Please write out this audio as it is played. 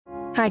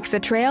Hike the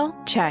trail?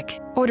 Check.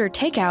 Order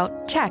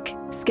takeout? Check.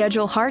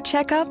 Schedule heart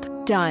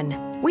checkup?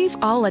 Done. We've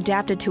all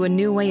adapted to a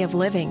new way of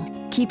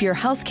living. Keep your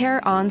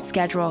healthcare on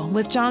schedule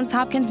with Johns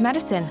Hopkins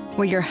Medicine,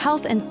 where your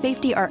health and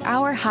safety are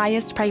our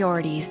highest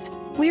priorities.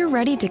 We're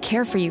ready to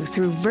care for you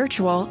through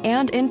virtual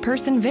and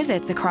in-person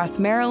visits across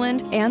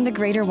Maryland and the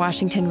greater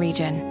Washington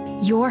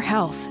region. Your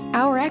health,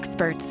 our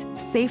experts,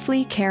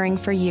 safely caring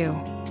for you.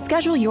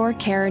 Schedule your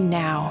care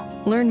now.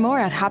 Learn more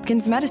at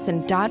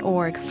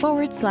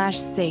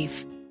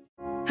hopkinsmedicine.org/safe.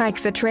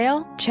 Hike the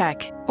trail?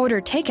 Check. Order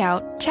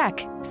takeout?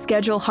 Check.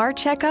 Schedule heart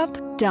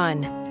checkup?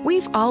 Done.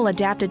 We've all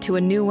adapted to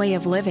a new way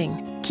of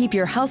living. Keep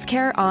your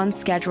healthcare on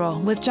schedule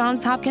with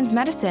Johns Hopkins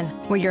Medicine,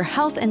 where your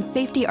health and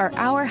safety are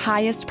our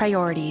highest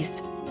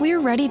priorities.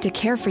 We're ready to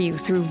care for you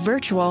through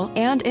virtual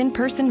and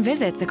in-person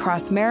visits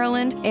across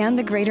Maryland and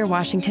the greater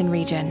Washington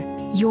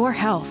region. Your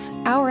health,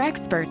 our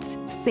experts,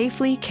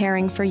 safely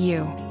caring for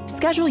you.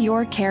 Schedule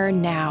your care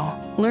now.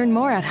 Learn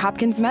more at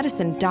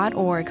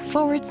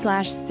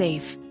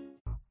hopkinsmedicine.org/safe.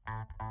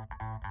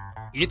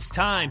 It's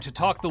time to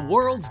talk the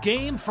world's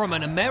game from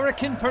an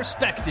American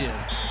perspective.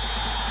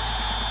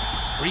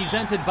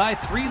 Presented by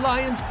Three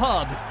Lions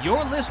Pub,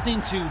 you're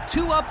listening to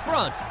Two Up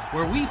Front,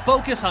 where we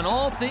focus on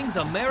all things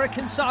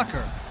American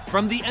soccer,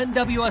 from the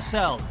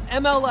NWSL,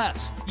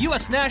 MLS,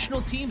 U.S.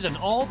 national teams, and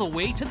all the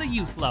way to the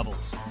youth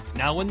levels.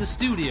 Now in the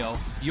studio,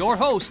 your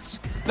hosts,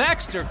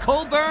 Baxter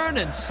Colburn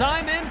and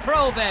Simon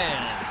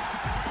Provan.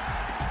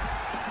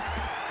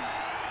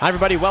 Hi,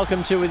 everybody.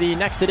 Welcome to the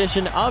next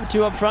edition of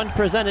Two Up Front,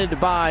 presented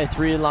by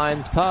Three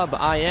Lions Pub.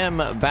 I am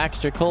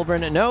Baxter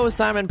Colburn. No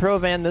Simon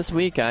Provan this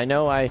week. I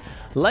know I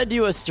led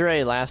you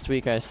astray. Last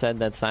week I said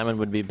that Simon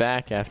would be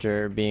back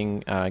after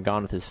being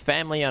gone with his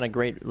family on a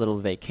great little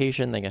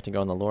vacation. They got to go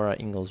on the Laura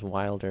Ingalls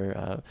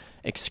Wilder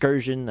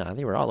excursion.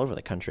 They were all over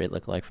the country, it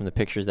looked like, from the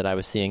pictures that I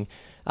was seeing.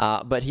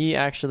 But he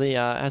actually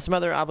has some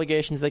other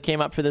obligations that came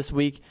up for this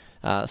week,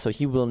 so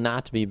he will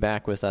not be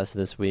back with us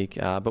this week.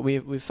 But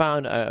we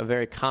found a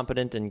very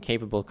competent and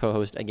capable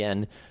co-host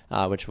again,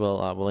 which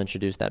we'll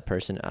introduce that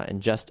person in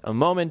just a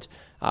moment.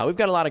 We've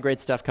got a lot of great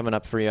stuff coming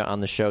up for you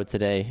on the show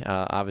today.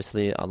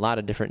 Obviously, a lot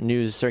of different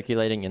news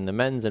circulating in the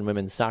men's and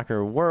women's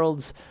soccer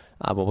worlds.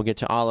 But we'll get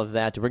to all of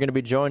that. We're going to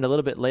be joined a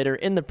little bit later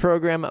in the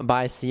program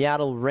by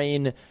Seattle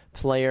Reign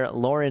player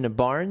Lauren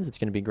Barnes. It's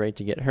going to be great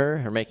to get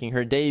her making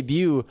her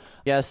debut.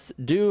 Yes,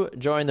 do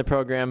join the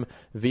program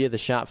via the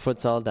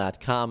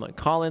shopfutsal.com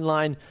call-in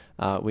line.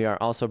 We are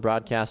also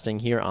broadcasting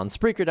here on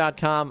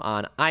Spreaker.com,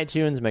 on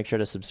iTunes. Make sure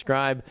to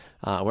subscribe.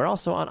 We're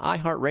also on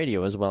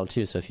iHeartRadio as well,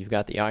 too. So if you've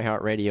got the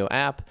iHeartRadio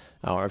app,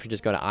 or if you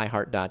just go to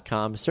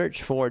iHeart.com,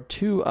 search for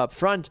Two Up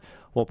Front.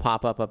 We'll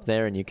pop up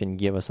there, and you can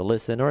give us a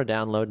listen or a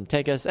download and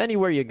take us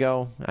anywhere you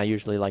go. I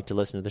usually like to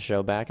listen to the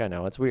show back. I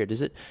know it's weird.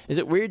 Is it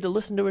weird to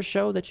listen to a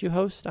show that you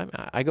host?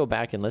 I go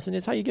back and listen.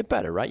 It's how you get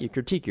better, right? You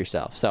critique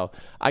yourself. So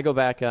I go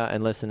back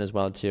and listen as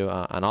well, too,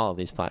 on all of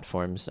these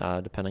platforms,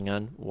 depending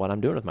on what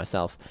I'm doing with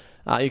myself.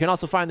 You can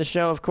also find the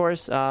show, of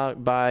course,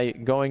 by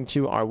going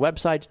to our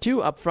website,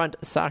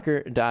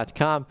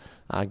 twoupfrontsoccer.com.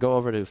 Go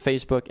over to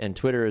Facebook and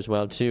Twitter as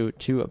well, too,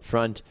 Two Up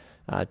Front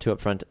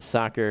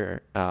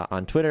Soccer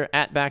on Twitter,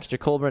 at Baxter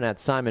Colburn, at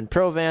Simon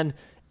Provan,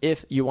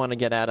 if you want to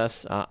get at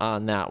us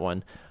on that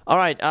one. All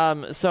right,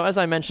 so as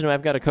I mentioned,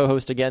 I've got a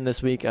co-host again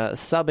this week,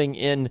 subbing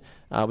in.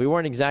 We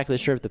weren't exactly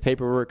sure if the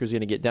paperwork was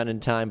going to get done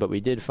in time, but we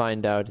did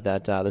find out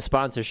that the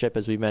sponsorship,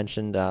 as we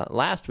mentioned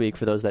last week,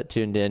 for those that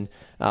tuned in,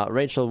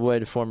 Rachel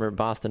Wood, former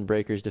Boston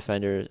Breakers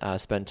defender,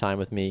 spent time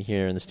with me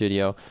here in the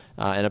studio,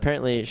 and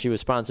apparently she was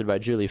sponsored by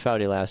Julie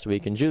Foudy last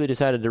week, and Julie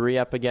decided to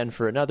re-up again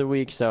for another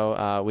week,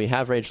 so we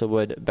have Rachel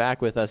Wood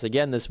back with us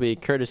again this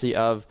week, courtesy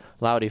of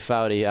Loudy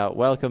Foudy.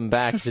 Welcome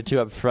back to Two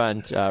Up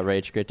Front,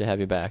 Rach. Great to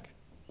have you back.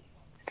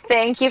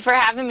 Thank you for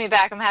having me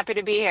back. I'm happy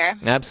to be here.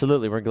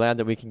 Absolutely. We're glad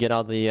that we could get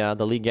all the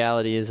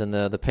legalities and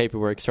the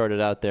paperwork sorted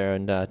out there,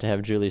 and to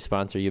have Julie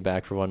sponsor you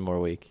back for one more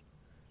week.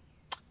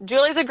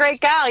 Julie's a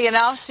great gal,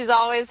 She's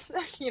always,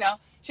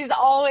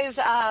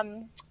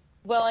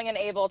 willing and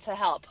able to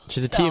help.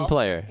 She's a team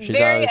player. She's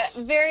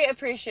very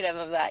appreciative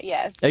of that,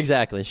 yes.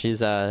 Exactly. She's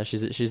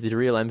the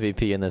real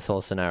MVP in this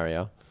whole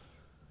scenario.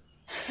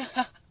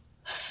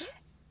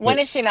 When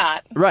is she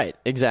not? Right,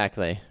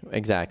 exactly.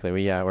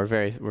 We're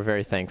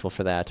very thankful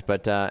for that.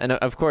 But and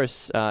of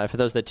course, for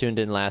those that tuned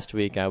in last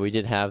week, we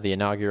did have the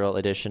inaugural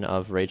edition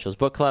of Rachel's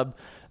Book Club.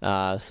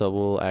 So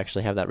we'll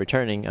actually have that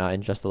returning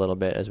in just a little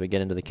bit as we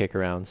get into the kick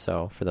around.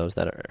 So for those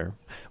that are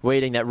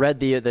waiting, that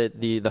read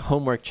the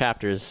homework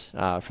chapters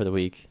for the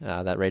week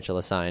that Rachel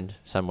assigned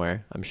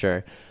somewhere, I'm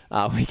sure.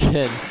 We can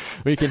hear. I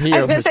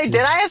was going to say,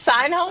 did I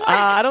assign homework?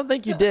 I don't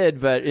think you did,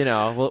 but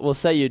we'll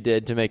say you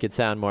did to make it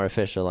sound more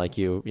official, like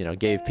you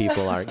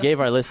gave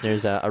our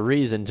listeners a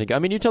reason to go. I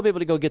mean, you told people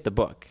to go get the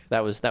book.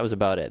 That was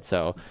about it.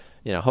 So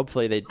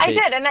hopefully they. I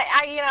did, and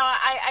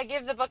I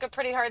give the book a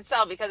pretty hard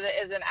sell because it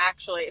is an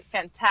actually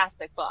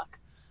fantastic book.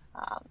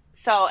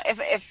 So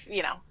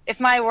if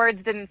my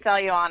words didn't sell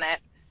you on it,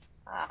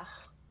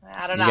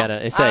 I don't know.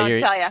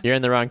 You're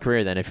in the wrong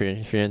career then. If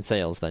you're in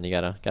sales, then you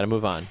gotta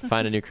move on,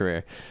 find a new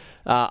career.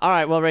 All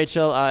right, well,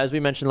 Rachel, as we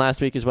mentioned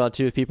last week as well,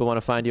 too, if people want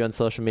to find you on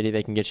social media,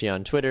 they can get you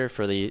on Twitter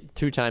for the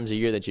 2 times a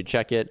year that you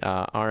check it,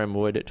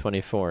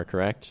 rmwood24,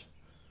 correct?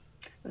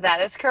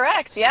 That is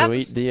correct, yeah.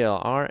 Sweet deal.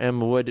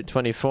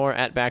 rmwood24,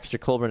 at Baxter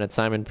Colburn, at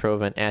Simon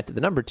Provan, at the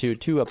number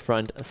 2 Up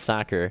Front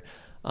Soccer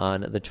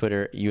on the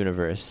Twitter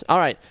universe. All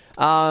right,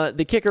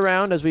 the kick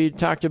around, as we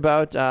talked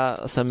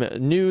about, some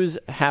news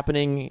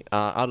happening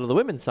out of the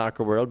women's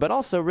soccer world, but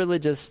also really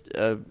just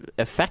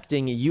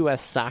affecting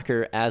U.S.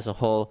 soccer as a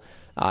whole.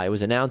 It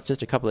was announced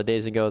just a couple of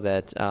days ago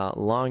that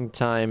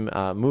longtime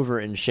mover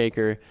and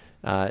shaker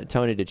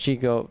Tony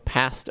DeCicco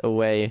passed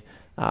away.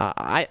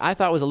 I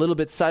thought it was a little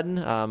bit sudden.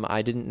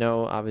 I didn't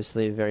know,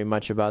 obviously, very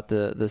much about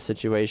the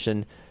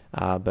situation.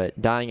 But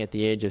dying at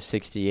the age of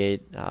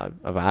 68,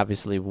 of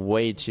obviously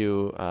way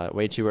too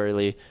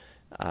early.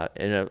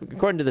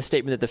 According to the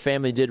statement that the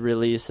family did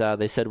release,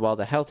 they said while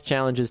the health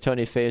challenges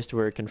Tony faced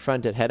were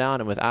confronted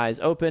head-on and with eyes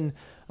open,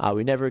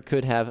 we never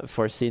could have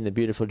foreseen the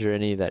beautiful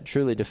journey that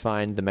truly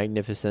defined the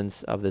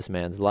magnificence of this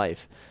man's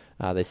life.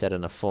 They said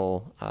in a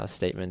full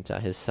statement,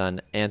 his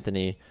son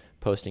Anthony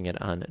posting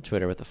it on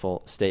Twitter with a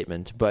full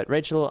statement. But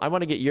Rachel, I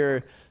want to get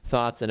your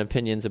thoughts and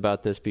opinions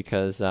about this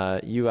because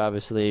you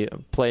obviously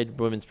played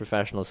women's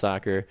professional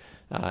soccer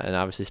and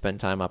obviously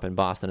spent time up in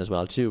Boston as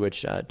well too,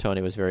 which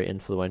Tony was very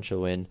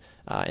influential in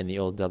the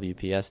old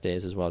WPS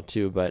days as well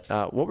too. But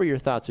what were your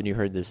thoughts when you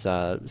heard this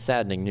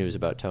saddening news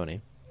about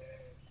Tony?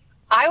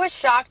 I was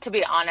shocked, to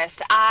be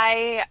honest.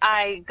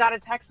 I got a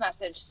text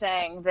message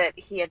saying that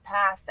he had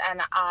passed,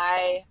 and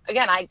I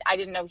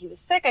didn't know he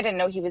was sick. I didn't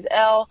know he was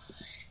ill.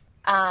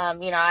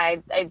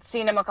 I'd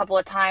seen him a couple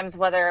of times,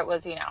 whether it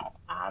was,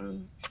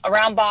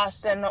 around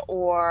Boston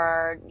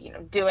or,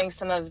 doing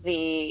some of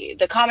the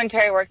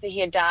commentary work that he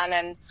had done.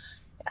 And,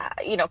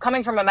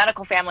 coming from a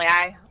medical family,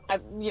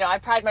 I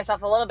pride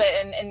myself a little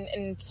bit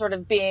in sort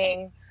of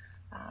being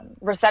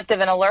receptive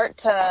and alert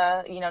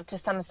to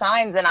some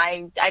signs. And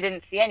I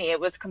didn't see any. It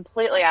was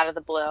completely out of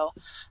the blue.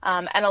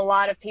 And a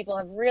lot of people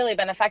have really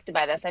been affected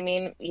by this. I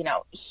mean,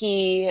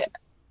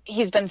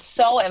 he's been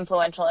so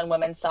influential in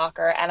women's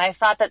soccer. And I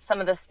thought that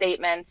some of the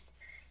statements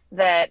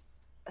that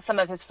some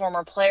of his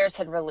former players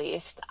had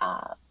released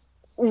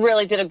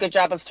really did a good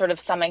job of sort of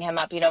summing him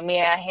up.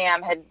 Mia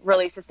Hamm had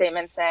released a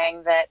statement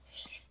saying that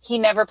he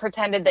never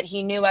pretended that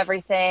he knew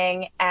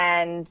everything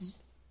and,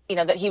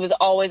 that he was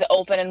always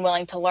open and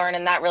willing to learn.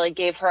 And that really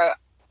gave her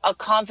a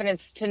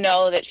confidence to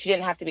know that she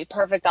didn't have to be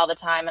perfect all the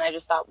time. And I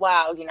just thought,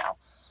 wow,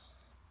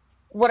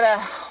 what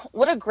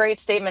a great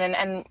statement.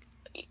 And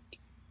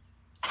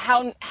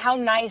how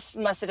nice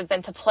must it have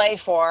been to play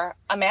for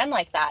a man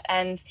like that?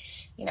 And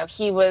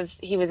he was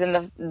in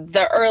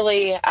the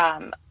early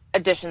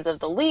editions of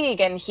the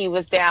league, and he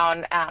was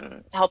down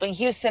helping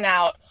Houston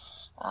out,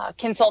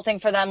 consulting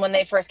for them when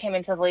they first came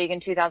into the league in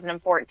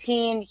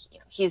 2014.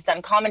 He's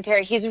done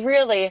commentary. He's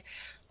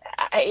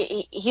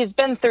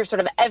been through sort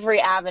of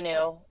every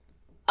avenue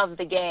of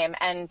the game,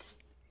 and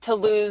to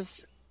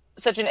lose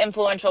such an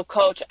influential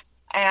coach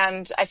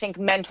and I think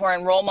mentor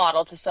and role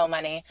model to so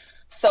many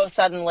so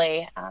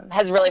suddenly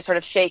has really sort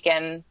of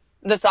shaken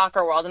the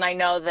soccer world. And I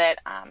know that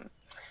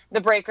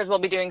the Breakers will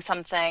be doing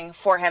something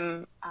for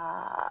him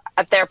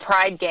at their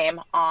Pride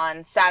game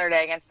on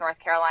Saturday against North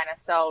Carolina.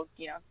 So,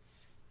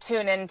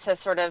 tune in to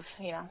sort of,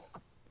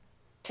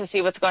 to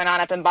see what's going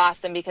on up in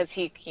Boston, because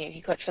he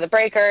coached for the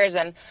Breakers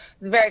and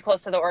is very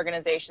close to the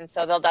organization.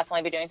 So they'll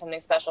definitely be doing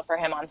something special for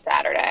him on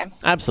Saturday.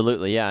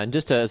 Absolutely, yeah. And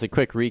just as a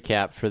quick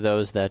recap for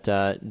those that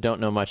don't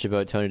know much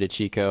about Tony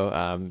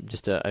DeCicco,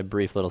 just a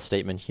brief little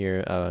statement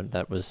here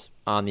that was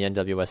on the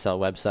NWSL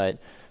website.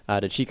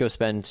 DeCicco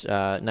spent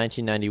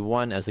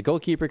 1991 as the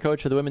goalkeeper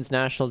coach for the women's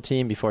national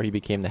team before he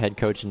became the head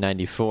coach in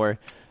 94.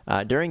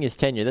 During his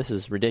tenure, this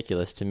is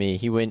ridiculous to me,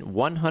 he went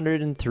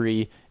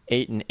 103,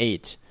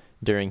 8-8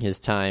 during his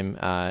time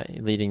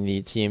leading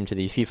the team to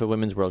the FIFA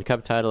Women's World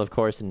Cup title, of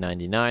course, in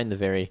 99, the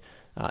very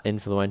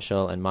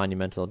influential and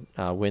monumental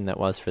win that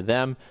was for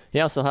them. He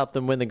also helped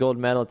them win the gold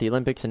medal at the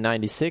Olympics in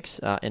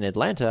 96 in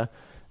Atlanta,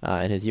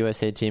 and his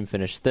USA team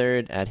finished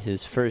third at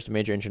his first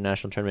major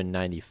international tournament in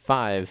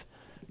 95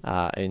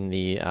 in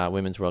the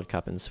Women's World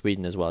Cup in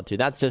Sweden as well, too.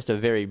 That's just a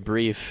very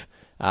brief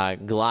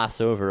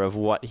gloss over of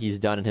what he's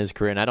done in his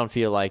career, and I don't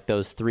feel like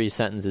those 3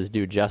 sentences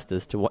do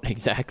justice to what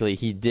exactly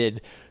he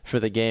did for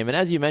the game. And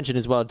as you mentioned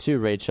as well too,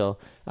 Rachel,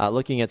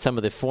 looking at some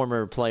of the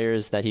former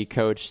players that he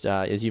coached,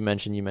 as you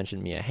mentioned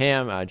Mia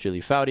Hamm, Julie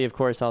Foudy, of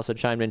course, also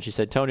chimed in. She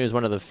said Tony was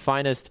one of the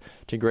finest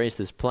to grace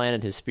this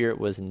planet. His spirit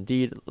will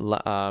indeed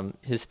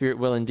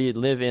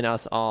live in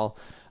us all.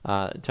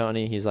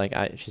 Tony, he's like,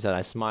 she said,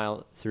 I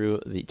smile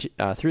through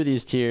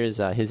these tears.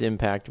 His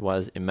impact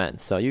was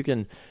immense. So you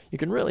can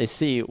really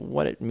see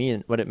what it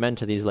meant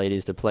to these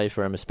ladies to play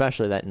for him,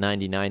 especially that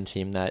 99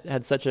 team that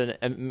had such a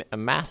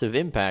massive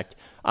impact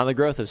on the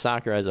growth of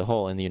soccer as a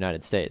whole in the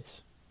United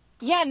States.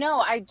 Yeah,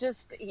 no,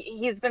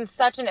 he's been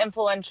such an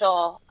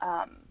influential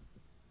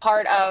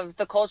part of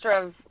the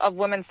culture of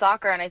women's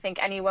soccer. And I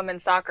think any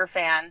women's soccer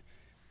fan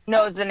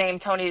knows the name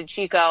Tony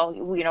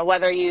DeCicco,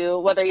 whether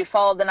you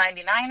followed the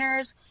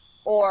 99ers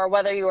or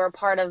whether you are a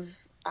part of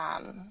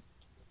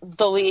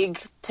the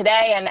league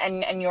today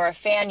and you're a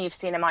fan, you've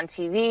seen him on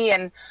TV,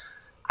 and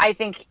I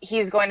think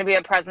he's going to be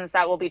a presence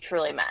that will be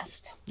truly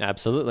missed.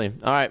 Absolutely.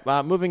 All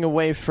right, moving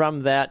away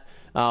from that,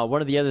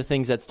 one of the other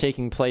things that's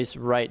taking place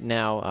right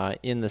now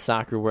in the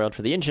soccer world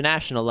for the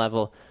international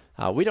level,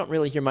 we don't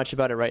really hear much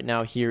about it right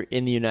now here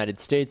in the United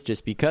States,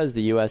 just because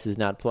the U.S. is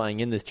not playing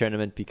in this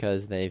tournament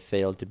because they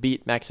failed to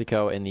beat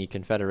Mexico in the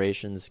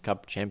Confederations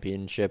Cup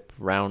Championship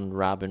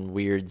round-robin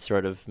weird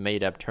sort of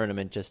made-up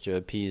tournament just to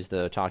appease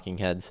the talking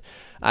heads.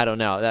 I don't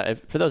know.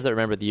 For those that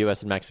remember, the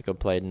U.S. and Mexico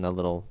played in a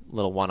little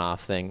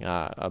one-off thing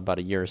about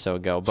a year or so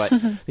ago. But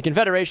the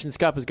Confederations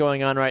Cup is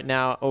going on right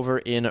now over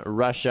in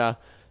Russia.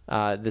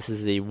 This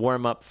is the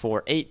warm-up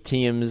for 8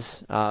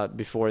 teams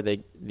before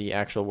the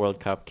actual World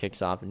Cup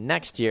kicks off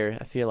next year.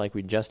 I feel like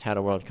we just had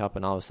a World Cup,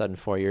 and all of a sudden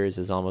 4 years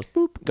is almost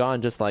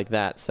gone just like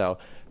that. So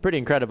pretty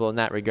incredible in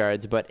that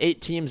regards. But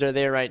 8 teams are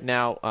there right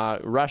now.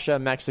 Russia,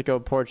 Mexico,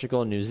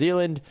 Portugal, New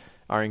Zealand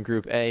are in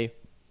Group A.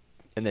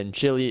 And then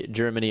Chile,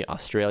 Germany,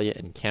 Australia,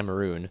 and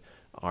Cameroon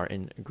are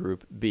in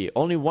Group B.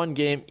 Only one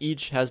game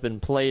each has been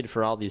played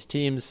for all these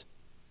teams.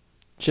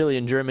 Chile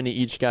and Germany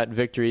each got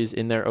victories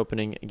in their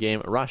opening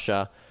game.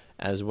 Russia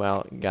as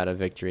well got a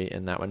victory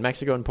in that one.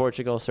 Mexico and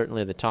Portugal,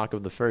 certainly the talk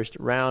of the first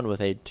round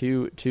with a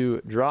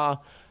 2-2 draw,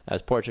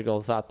 as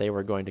Portugal thought they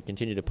were going to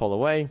continue to pull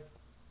away.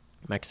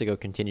 Mexico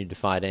continued to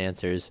find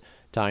answers,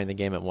 tying the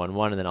game at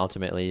 1-1, and then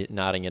ultimately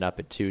knotting it up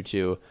at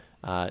 2-2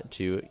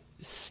 to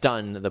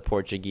stun the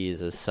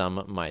Portuguese, as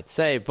some might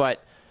say.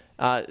 But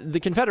the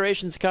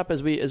Confederations Cup,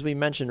 as we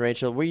mentioned,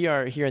 Rachel, we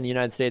are here in the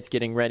United States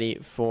getting ready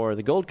for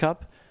the Gold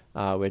Cup,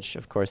 which,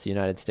 of course, the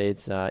United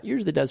States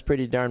usually does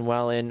pretty darn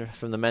well in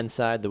from the men's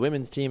side. The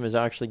women's team is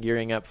actually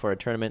gearing up for a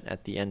tournament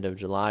at the end of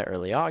July,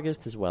 early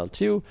August as well,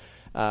 too.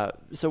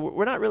 So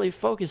we're not really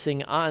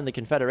focusing on the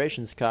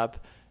Confederations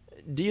Cup.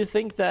 Do you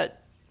think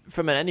that,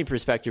 from any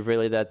perspective,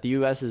 really, that the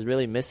U.S. is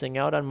really missing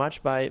out on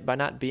much by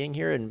not being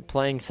here and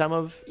playing some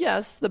of,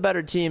 yes, the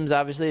better teams,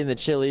 obviously, in the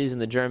Chiles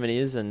and the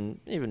Germanys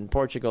and even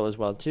Portugal as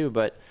well, too,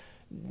 but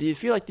do you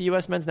feel like the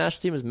U.S. men's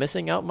national team is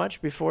missing out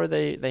much before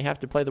they have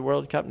to play the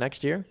World Cup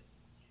next year?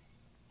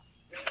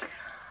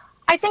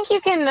 I think you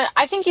can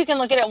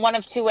look at it one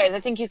of two ways. I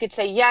think you could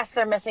say, yes,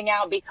 they're missing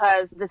out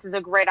because this is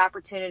a great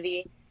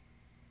opportunity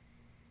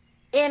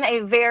in a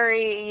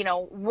very,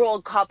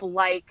 World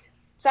Cup-like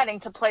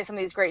setting to play some of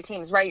these great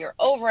teams, right? You're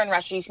over in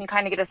Russia. You can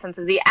kind of get a sense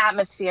of the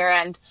atmosphere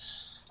and,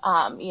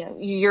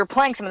 you're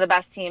playing some of the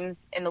best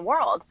teams in the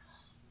world.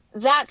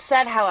 That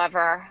said,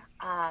 however,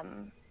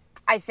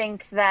 I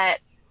think that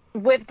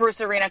with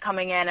Bruce Arena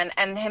coming in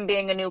and him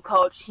being a new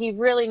coach, he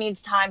really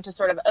needs time to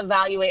sort of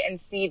evaluate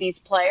and see these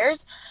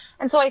players.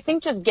 And so I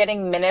think just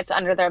getting minutes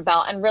under their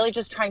belt and really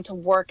just trying to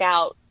work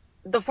out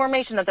the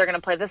formation that they're going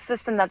to play, the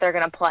system that they're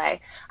going to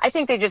play. I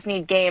think they just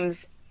need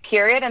games,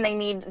 period, and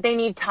they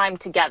need time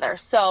together.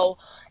 So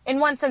in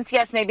one sense,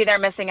 yes, maybe they're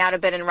missing out a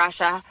bit in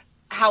Russia.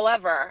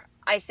 However,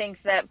 I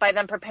think that by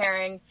them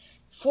preparing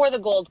for the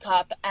Gold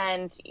Cup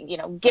and,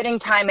 getting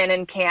time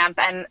in camp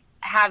and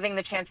having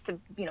the chance to,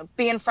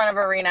 be in front of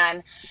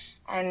Arena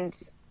and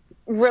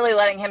really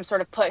letting him sort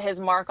of put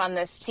his mark on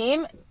this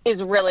team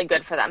is really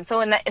good for them.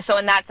 So in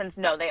that sense,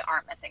 no, they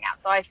aren't missing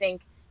out. So I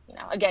think,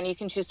 again, you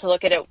can choose to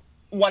look at it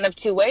one of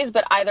two ways,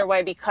 but either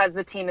way, because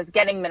the team is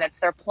getting minutes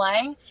they're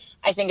playing,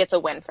 I think it's a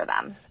win for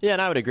them. Yeah,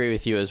 and I would agree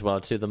with you as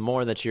well, too. The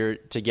more that you're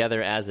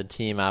together as a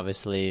team,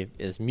 obviously,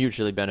 is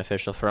mutually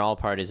beneficial for all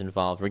parties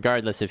involved,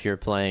 regardless if you're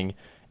playing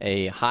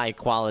a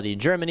high-quality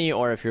Germany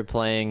or if you're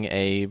playing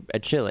a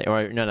Chile,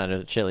 or no, not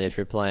a Chile, if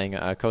you're playing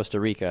Costa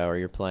Rica or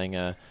you're playing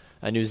a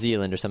New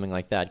Zealand or something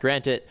like that.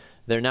 Granted,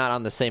 they're not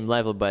on the same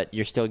level, but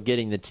you're still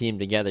getting the team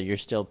together. You're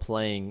still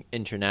playing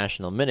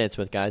international minutes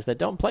with guys that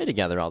don't play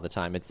together all the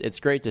time. It's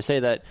great to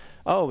say that,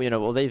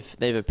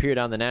 they've appeared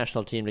on the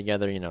national team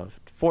together,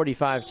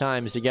 45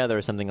 times together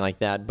or something like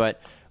that,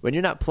 but when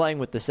you're not playing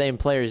with the same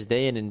players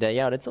day in and day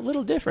out, it's a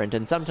little different.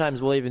 And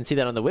sometimes we'll even see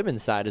that on the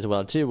women's side as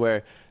well, too,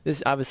 where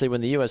this obviously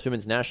when the U.S.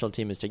 women's national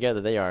team is together,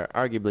 they are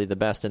arguably the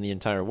best in the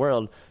entire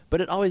world.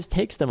 But it always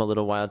takes them a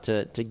little while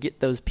to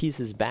get those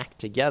pieces back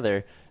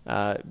together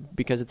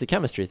because it's a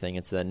chemistry thing.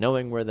 It's a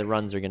knowing where the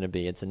runs are going to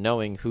be. It's a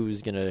knowing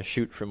who's going to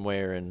shoot from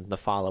where and the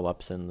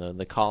follow-ups and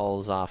the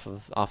calls off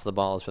the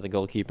balls for the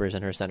goalkeepers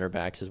and her center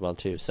backs as well,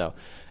 too. So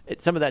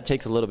some of that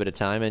takes a little bit of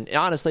time. And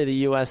honestly, the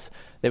U.S.,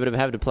 they would have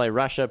had to play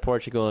Russia,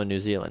 Portugal, and New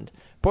Zealand.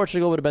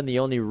 Portugal would have been the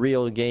only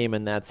real game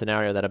in that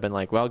scenario that have been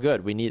like, well,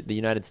 good, the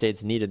United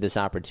States needed this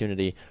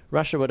opportunity.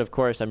 Russia would, of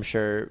course, I'm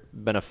sure,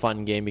 been a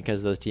fun game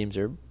because those teams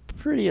are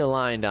pretty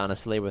aligned,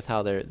 honestly, with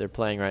how they're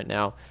playing right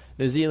now.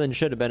 New Zealand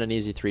should have been an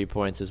easy 3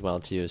 points as well,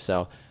 too.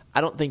 So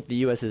I don't think the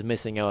U.S. is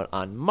missing out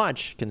on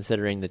much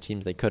considering the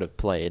teams they could have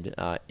played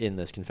in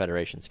this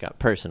Confederations Cup,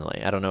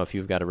 personally. I don't know if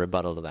you've got a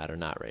rebuttal to that or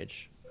not, Rach.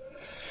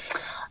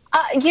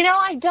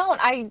 I don't.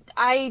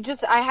 I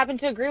happen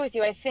to agree with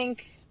you. I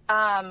think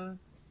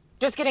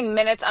just getting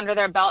minutes under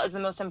their belt is the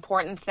most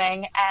important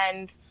thing.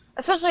 And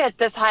especially at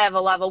this high of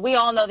a level, we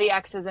all know the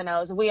X's and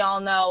O's. We all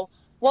know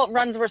what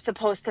runs we're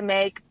supposed to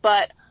make.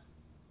 But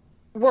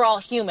we're all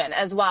human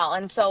as well.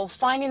 And so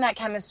finding that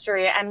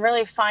chemistry and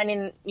really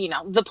finding,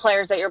 the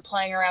players that you're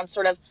playing around,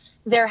 sort of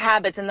their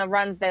habits and the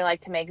runs they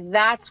like to make,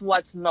 that's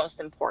what's most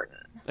important.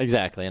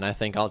 Exactly. And I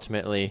think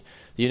ultimately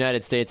the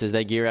United States, as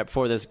they gear up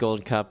for this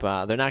Gold Cup,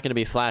 they're not going to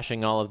be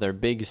flashing all of their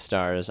big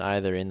stars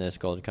either in this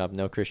Gold Cup.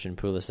 No Christian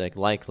Pulisic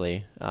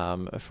likely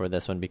for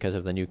this one because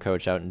of the new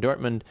coach out in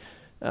Dortmund.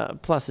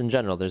 Plus, in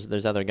general,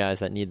 there's other guys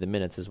that need the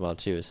minutes as well,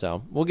 too.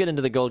 So we'll get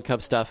into the Gold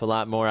Cup stuff a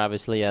lot more,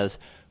 obviously, as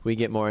we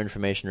get more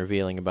information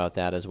revealing about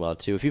that as well,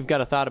 too. If you've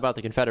got a thought about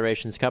the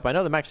Confederations Cup, I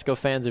know the Mexico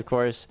fans, of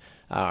course,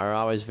 are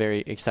always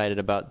very excited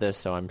about this,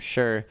 so I'm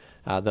sure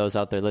those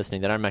out there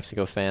listening that are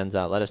Mexico fans,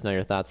 let us know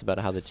your thoughts about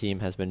how the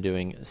team has been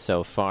doing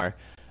so far.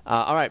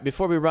 All right,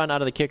 before we run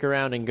out of the kick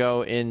around and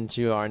go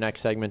into our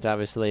next segment,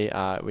 obviously,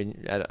 I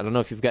don't know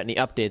if you've got any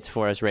updates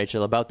for us,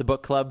 Rachel, about the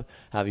book club.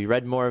 Have you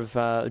read more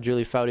of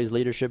Julie Foudy's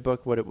leadership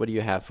book? What do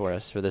you have for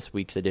us for this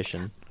week's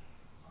edition?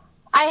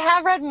 I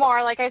have read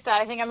more. Like I said,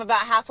 I think I'm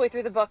about halfway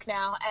through the book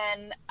now.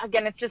 And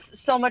again, it's just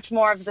so much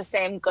more of the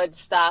same good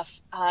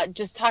stuff.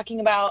 Just talking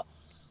about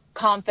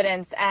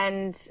confidence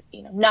and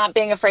not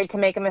being afraid to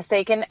make a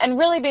mistake and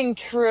really being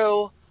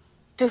true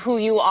to who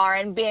you are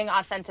and being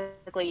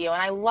authentically you.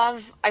 And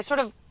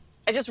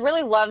I just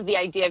really love the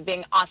idea of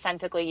being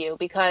authentically you,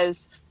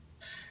 because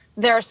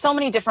there are so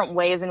many different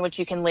ways in which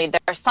you can lead.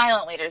 There are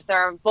silent leaders, there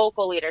are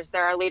vocal leaders,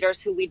 there are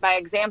leaders who lead by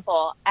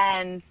example.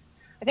 And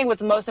I think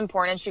what's most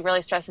important, and she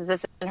really stresses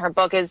this in her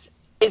book, is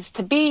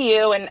to be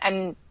you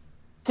and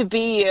to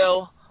be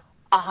you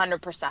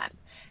 100%.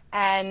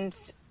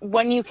 And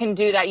when you can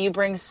do that, you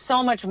bring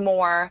so much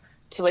more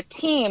to a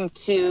team,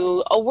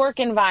 to a work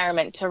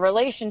environment, to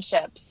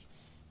relationships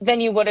than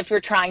you would if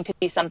you're trying to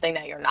be something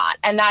that you're not.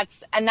 And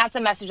that's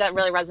a message that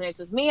really resonates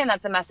with me. And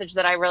that's a message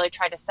that I really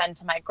try to send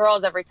to my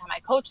girls every time I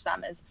coach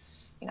them is,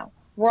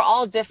 we're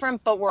all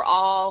different, but we're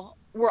all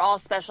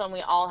special and we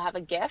all have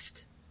a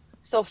gift.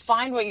 So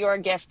find what your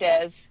gift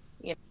is,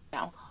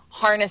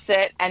 harness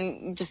it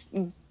and just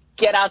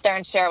get out there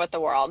and share it with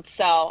the world.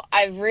 So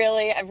I've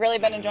really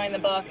been enjoying the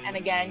book. And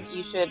again,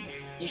 you should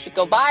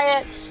go buy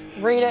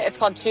it, read it. It's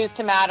called Choose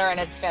to Matter, and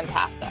it's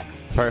fantastic.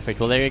 Perfect.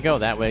 Well, there you go.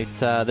 That way,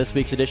 it's this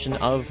week's edition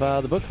of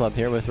the book club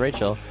here with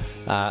Rachel.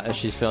 As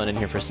she's filling in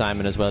here for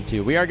Simon as well,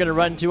 too. We are going to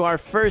run to our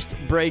first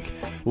break.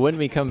 When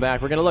we come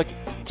back, we're going to look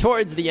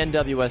towards the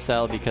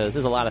NWSL because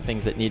there's a lot of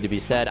things that need to be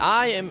said.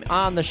 I am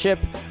on the ship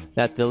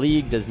that the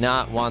league does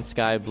not want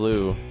Sky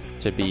Blue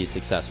to be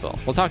successful.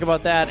 We'll talk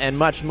about that and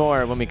much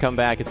more when we come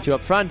back. It's Two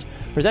Up Front,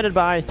 presented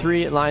by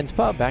Three Lions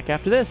Pub. Back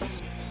after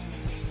this.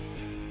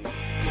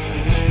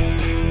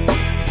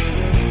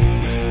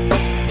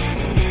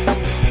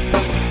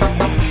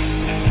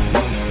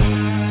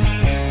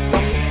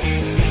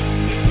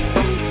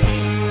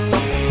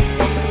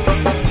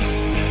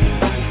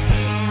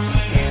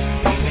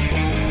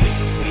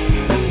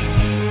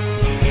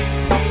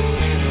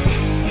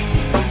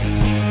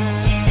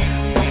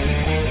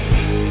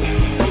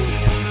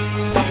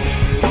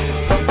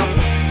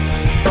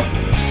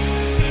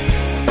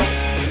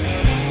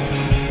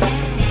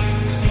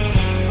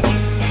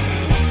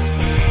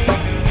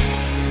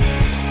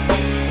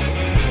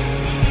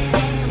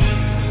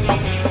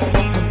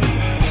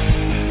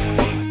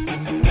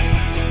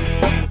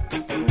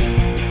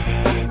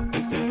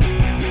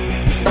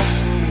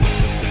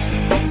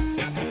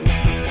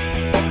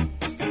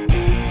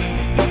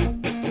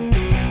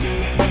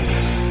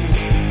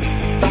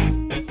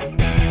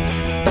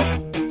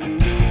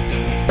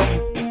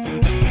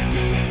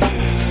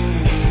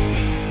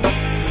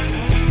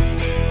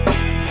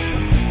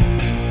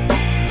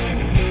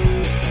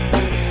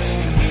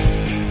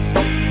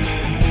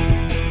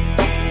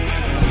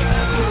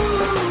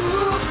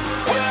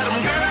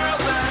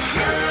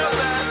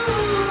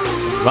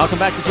 Welcome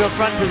back to Two Up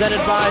Front, presented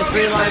by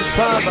Three Lions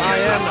Pub. I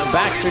am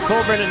Baxter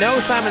Colburn. No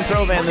Simon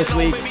Provan this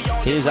week.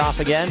 He's off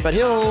again, but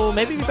he'll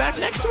maybe be back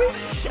next week.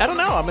 I don't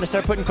know. I'm going to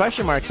start putting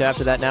question marks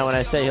after that now when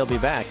I say he'll be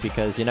back,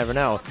 because you never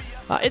know.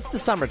 It's the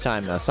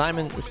summertime, though.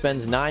 Simon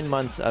spends 9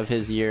 months of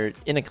his year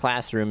in a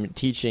classroom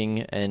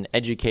teaching and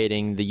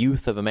educating the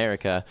youth of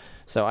America,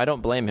 so I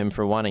don't blame him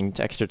for wanting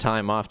extra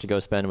time off to go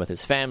spend with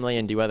his family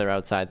and do other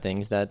outside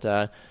things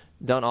that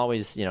don't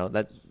always,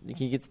 that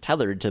he gets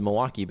tethered to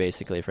Milwaukee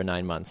basically for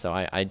 9 months. So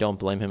I don't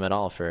blame him at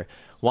all for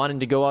wanting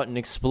to go out and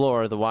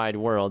explore the wide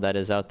world that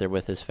is out there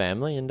with his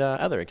family and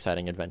other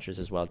exciting adventures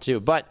as well, too.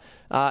 But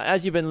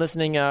as you've been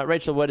listening,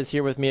 Rachel Wood is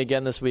here with me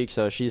again this week,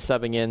 so she's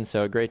subbing in.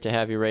 So great to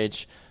have you,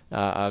 Rach.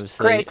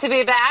 Obviously, great to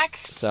be back.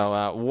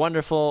 So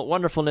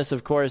wonderfulness,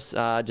 of course,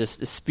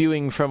 just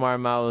spewing from our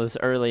mouths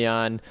early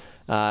on.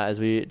 As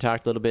we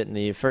talked a little bit in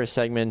the first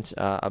segment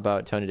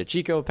about Tony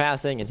DeCicco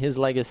passing and his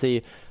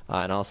legacy,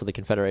 and also the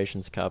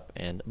Confederations Cup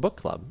and Book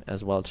Club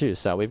as well, too.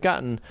 So we've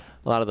gotten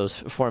a lot of those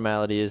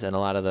formalities and a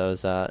lot of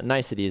those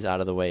niceties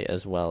out of the way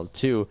as well,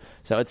 too.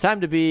 So it's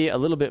time to be a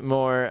little bit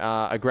more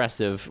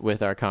aggressive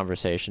with our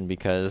conversation,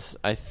 because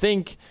I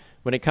think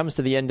when it comes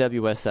to the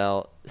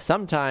NWSL,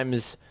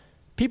 sometimes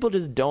people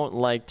just don't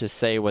like to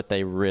say what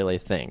they really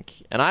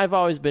think. And I've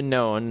always been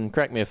known,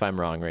 correct me if I'm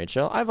wrong,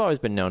 Rachel, I've always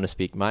been known to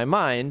speak my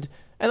mind.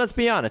 And let's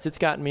be honest, it's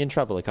gotten me in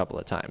trouble a couple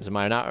of times. Am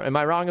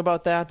I wrong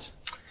about that?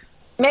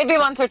 Maybe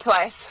once or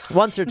twice.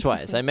 Once or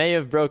twice. I may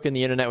have broken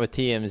the internet with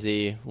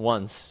TMZ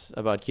once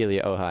about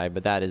Kealia Ohai,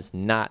 but that is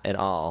not at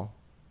all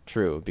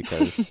true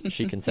because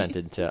she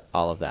consented to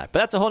all of that. But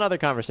that's a whole other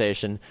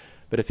conversation.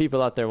 But if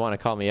people out there want to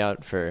call me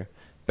out for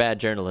bad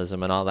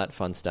journalism and all that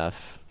fun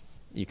stuff,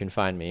 you can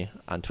find me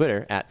on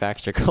Twitter at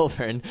Baxter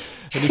Colburn,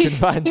 and you can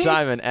find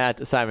Simon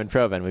at Simon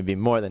Provan. We'd be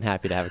more than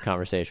happy to have a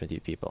conversation with you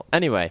people.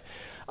 Anyway,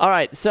 all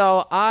right,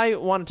 so I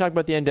want to talk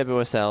about the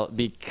NWSL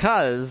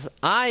because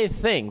I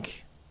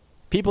think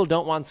people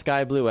don't want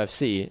Sky Blue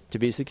FC to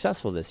be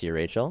successful this year,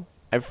 Rachel.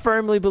 I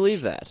firmly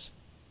believe that.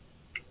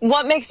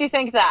 What makes you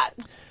think that?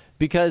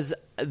 Because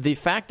the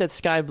fact that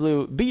Sky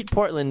Blue beat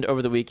Portland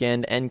over the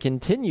weekend and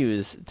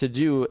continues to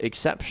do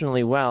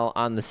exceptionally well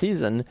on the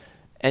season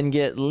and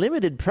get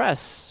limited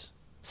press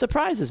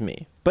surprises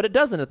me. But it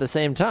doesn't at the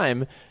same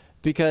time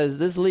because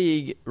this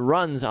league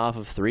runs off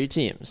of 3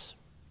 teams: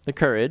 the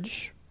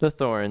Courage, the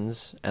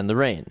Thorns, and the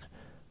Reign.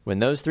 When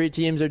those 3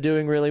 teams are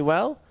doing really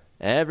well,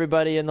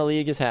 everybody in the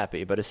league is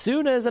happy. But as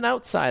soon as an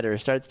outsider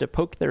starts to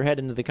poke their head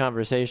into the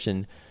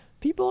conversation,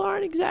 people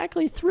aren't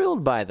exactly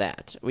thrilled by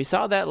that. We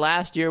saw that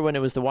last year when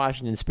it was the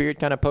Washington Spirit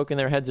kind of poking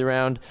their heads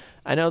around.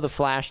 I know the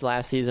Flash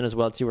last season as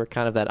well, too, were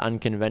kind of that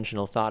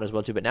unconventional thought as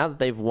well, too. But now that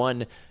they've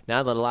won,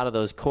 now that a lot of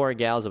those core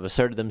gals have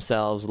asserted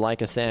themselves,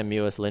 like a Sam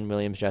Mewis, Lynn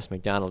Williams, Jess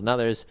McDonald, and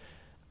others,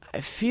 I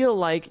feel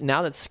like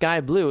now that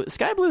Sky Blue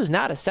is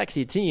not a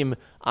sexy team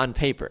on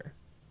paper.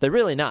 They're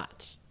really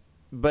not.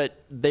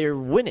 But they're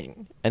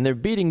winning, and they're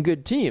beating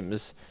good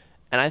teams.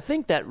 And I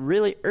think that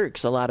really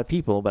irks a lot of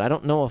people, but I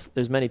don't know if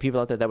there's many people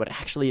out there that would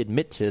actually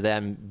admit to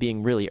them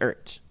being really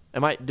irked.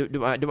 Am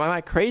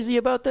I crazy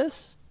about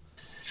this?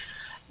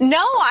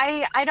 No,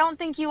 I don't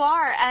think you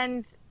are.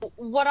 And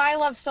what I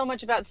love so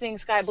much about seeing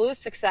Sky Blue's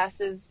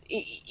success is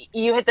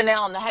you hit the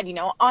nail on the head. You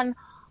know, on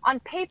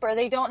paper,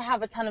 they don't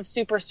have a ton of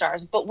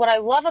superstars. But what I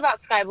love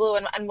about Sky Blue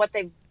and what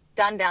they've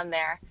done down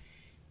there,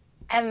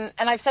 and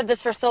I've said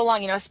this for so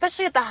long, you know,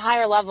 especially at the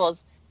higher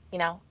levels, you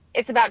know,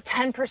 it's about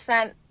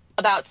 10%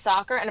 about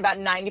soccer and about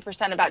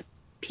 90% about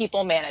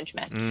people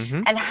management.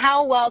 Mm-hmm. And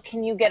how well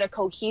can you get a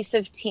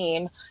cohesive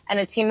team and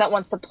a team that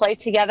wants to play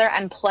together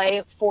and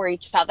play for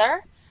each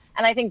other?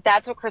 And I think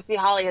that's what Christy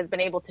Holly has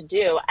been able to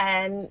do.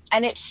 And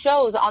it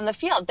shows on the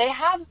field. They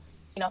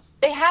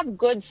have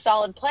good,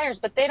 solid players,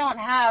 but they don't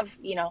have,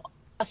 you know,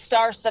 a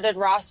star-studded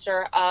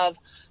roster of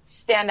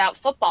standout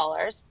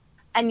footballers.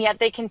 And yet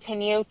they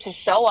continue to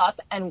show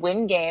up and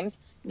win games.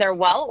 They're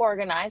well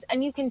organized,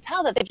 and you can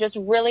tell that they just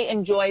really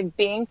enjoy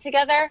being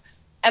together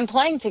and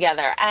playing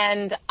together.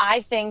 And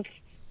I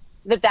think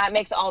that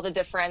makes all the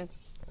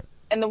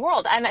difference in the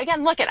world. And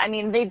again,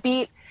 they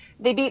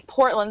beat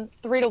Portland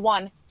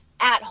 3-1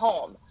 at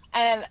home.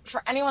 And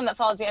for anyone that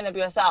follows the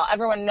NWSL,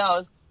 everyone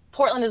knows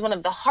Portland is one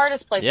of the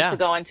hardest places to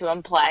go into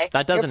and play.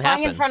 That doesn't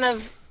happen.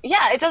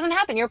 It doesn't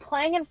happen. You're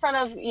playing in front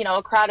of, you know,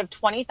 a crowd of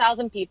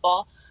 20,000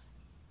 people.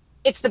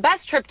 It's the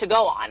best trip to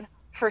go on,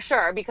 for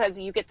sure, because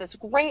you get this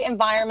great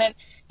environment.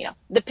 You know,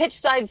 the pitch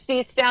side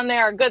seats down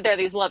there are good. They're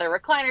these leather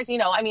recliners. You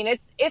know, I mean,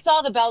 it's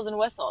all the bells and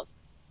whistles.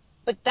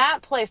 But that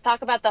place,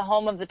 talk about the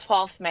home of the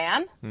 12th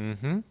man.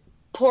 Mm-hmm.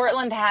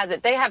 Portland has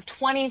it. They have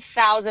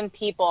 20,000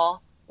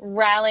 people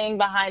rallying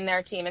behind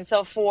their team. And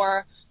so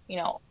for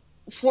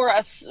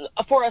a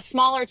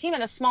smaller team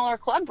and a smaller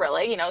club,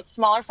 really, you know, it's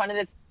smaller funded.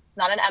 It's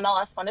not an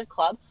MLS funded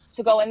club.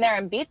 To go in there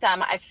and beat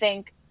them, I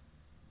think,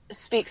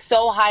 speaks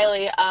so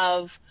highly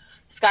of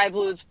Sky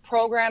Blue's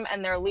program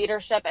and their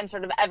leadership and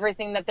sort of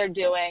everything that they're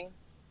doing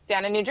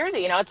down in New Jersey.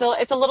 You know,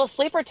 it's a little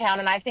sleeper town,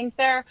 and I think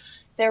they're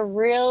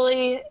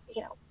really,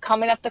 you know,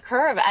 coming up the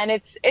curve, and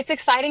it's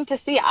exciting to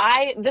see.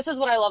 This is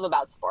what I love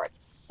about sports.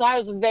 So I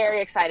was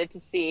very excited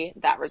to see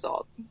that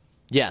result.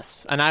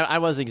 Yes, and I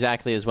was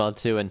exactly as well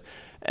too, and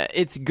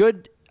it's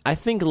good. I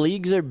think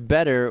leagues are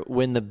better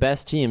when the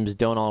best teams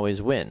don't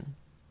always win.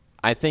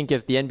 I think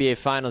if the NBA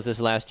Finals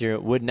this last year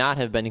would not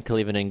have been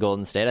Cleveland and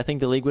Golden State, I think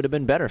the league would have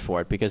been better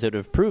for it because it would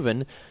have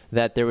proven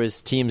that there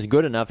was teams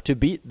good enough to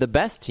beat the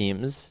best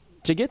teams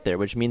to get there,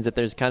 which means that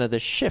there's kind of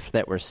this shift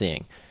that we're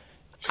seeing.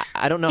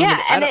 I don't know.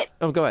 Yeah,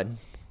 go ahead.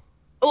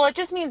 Well, it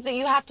just means that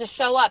you have to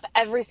show up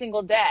every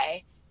single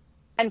day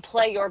and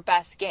play your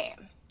best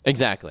game.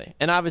 Exactly.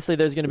 And obviously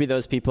there's going to be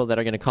those people that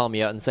are going to call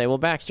me out and say, well,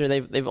 Baxter,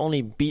 they've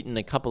only beaten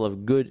a couple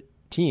of good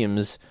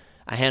teams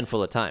a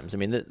handful of times. I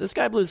mean, the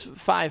Sky Blues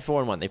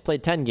 5-4-1. They've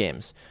played 10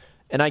 games.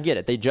 And I get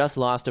it. They just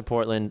lost to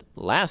Portland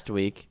last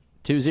week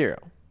 2-0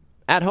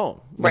 at home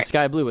when right.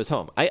 Sky Blue was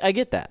home. I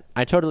get that.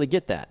 I totally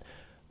get that.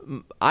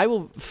 I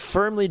will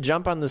firmly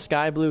jump on the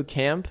Sky Blue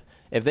camp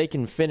if they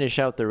can finish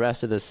out the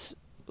rest of this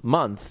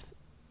month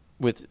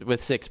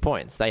with 6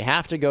 points. They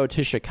have to go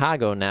to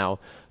Chicago now,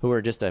 who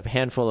are just a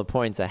handful of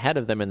points ahead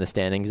of them in the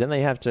standings. Then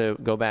they have to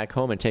go back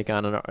home and take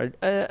on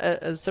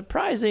a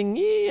surprising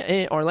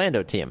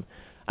Orlando team.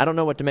 I don't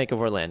know what to make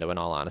of Orlando, in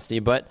all honesty.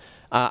 But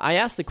I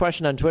asked the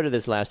question on Twitter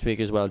this last week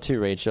as well, too,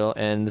 Rachel,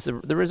 and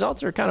the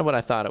results are kind of what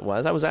I thought it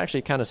was. I was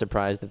actually kind of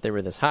surprised that they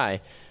were this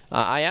high.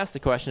 I asked the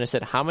question, I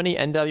said, how many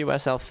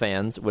NWSL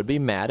fans would be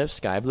mad if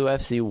Sky Blue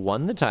FC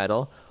won the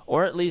title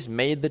or at least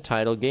made the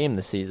title game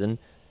this season?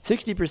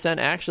 60%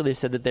 actually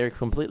said that they're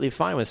completely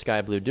fine with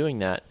Sky Blue doing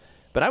that.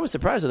 But I was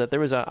surprised that there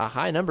was a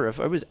high number of,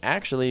 it was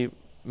actually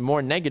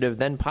more negative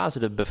than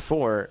positive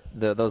before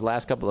those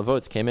last couple of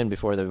votes came in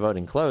before the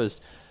voting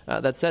closed.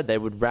 That said, they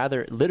would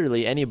rather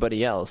literally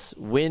anybody else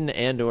win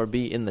and or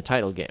be in the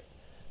title game.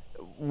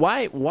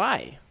 Why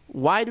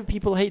do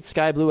people hate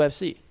Sky Blue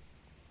FC?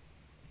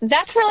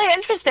 That's really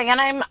interesting,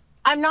 and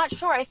I'm not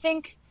sure. I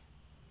think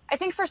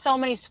for so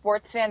many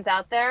sports fans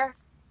out there,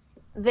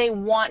 they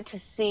want to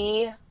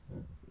see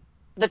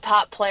the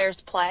top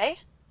players play.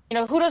 You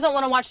know, who doesn't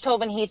want to watch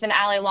Tobin Heath and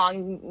Allie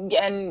Long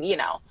and, you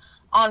know,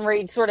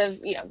 Henri sort of,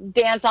 you know,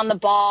 dance on the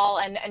ball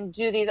and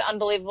do these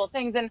unbelievable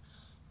things? And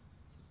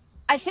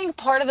I think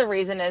part of the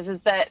reason is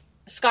that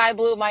Sky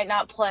Blue might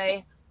not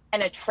play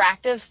an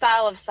attractive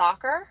style of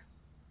soccer.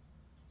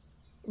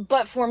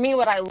 But for me,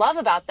 what I love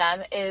about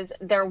them is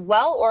they're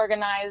well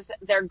organized,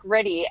 they're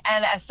gritty,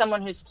 and as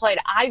someone who's played,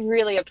 I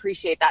really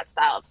appreciate that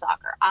style of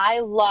soccer.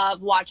 I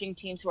love watching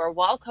teams who are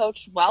well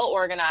coached, well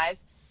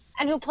organized,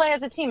 and who play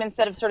as a team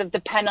instead of sort of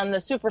depend on the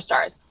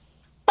superstars.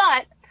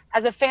 But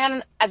as a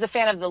fan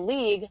of the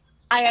league,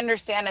 I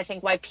understand, I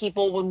think, why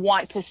people would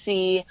want to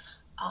see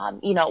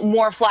you know,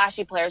 more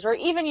flashy players, or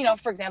even, you know,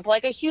 for example,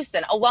 like a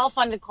Houston, a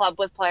well-funded club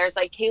with players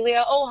like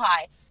Kalia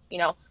Ohai, you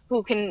know,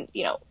 who can,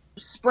 you know,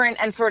 sprint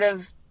and sort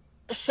of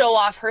show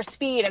off her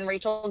speed, and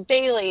Rachel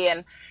Daly.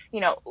 And,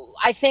 you know,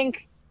 I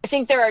think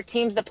there are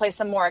teams that play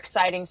some more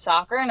exciting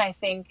soccer, and I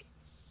think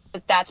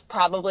that that's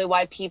probably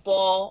why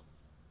people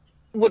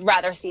would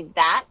rather see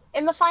that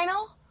in the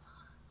final.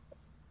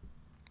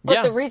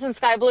 But the reason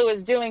Sky Blue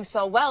is doing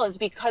so well is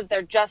because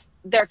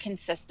they're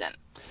consistent.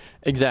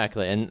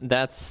 Exactly, and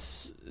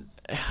that's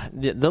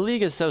the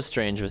league is so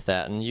strange with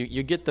that, and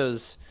you get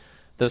those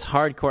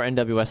hardcore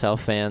NWSL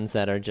fans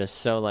that are just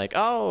so like,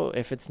 oh,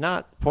 if it's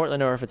not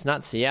Portland or if it's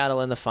not Seattle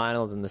in the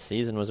final, then the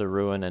season was a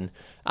ruin. And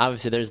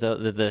obviously there's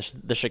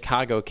the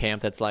Chicago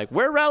camp that's like,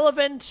 we're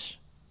relevant.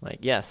 Like,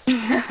 yes,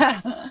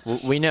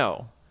 we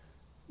know.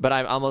 But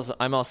I'm also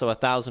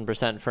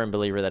 1,000% firm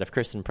believer that if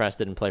Kristen Press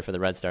didn't play for the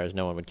Red Stars,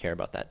 no one would care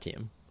about that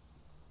team.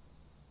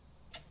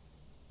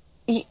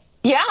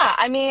 Yeah,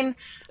 I mean,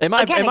 am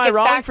I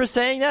wrong for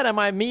saying that? Am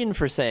I mean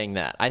for saying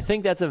that? I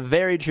think that's a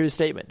very true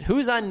statement.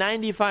 Who's on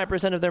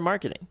 95% of their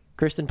marketing?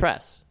 Kristen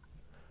Press.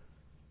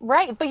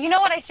 Right, but you know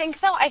what I think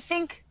though? I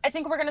think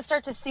we're going to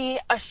start to see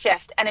a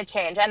shift and a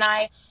change, and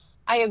I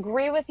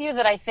agree with you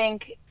that I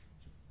think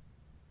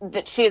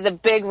that she is a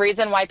big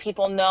reason why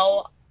people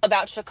know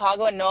about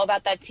Chicago and know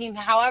about that team.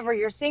 However,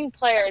 you're seeing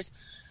players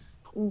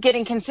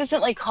getting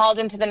consistently called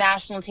into the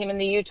national team in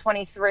the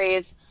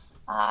U23s.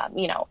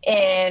 You know,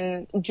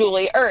 in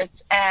Julie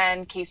Ertz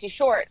and Casey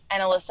Short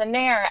and Alyssa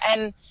Nair.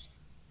 And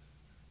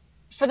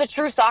for the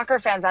true soccer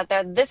fans out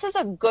there, this is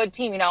a good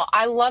team. You know,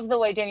 I love the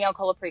way Danielle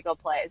Colaprico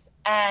plays.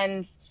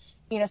 And,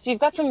 you know, so you've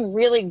got some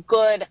really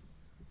good,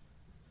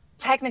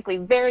 technically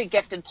very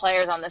gifted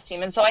players on this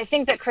team. And so I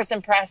think that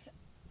Kristen Press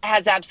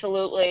has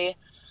absolutely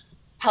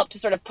helped to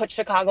sort of put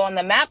Chicago on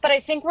the map, but I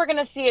think we're going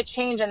to see a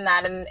change in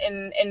that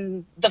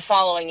in the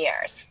following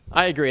years.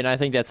 I agree, and I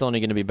think that's only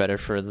going to be better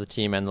for the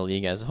team and the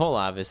league as a whole,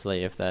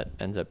 obviously, if that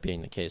ends up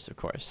being the case, of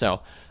course. So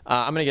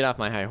I'm going to get off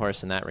my high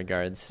horse in that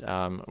regards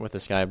with the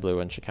Sky Blue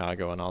and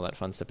Chicago and all that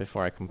fun stuff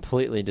before I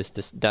completely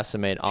just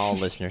decimate all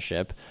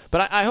listenership.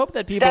 But I hope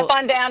that people... Step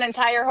on down and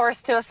tie your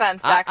horse to a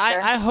fence,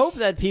 Baxter. I hope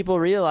that people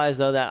realize,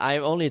 though, that I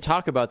only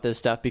talk about this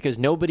stuff because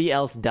nobody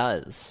else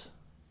does.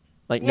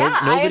 Like,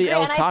 nobody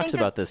else talks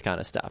about this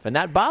kind of stuff, and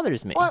that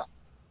bothers me. Well,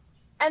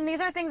 and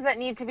these are things that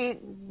need to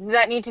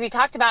be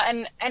talked about,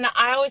 and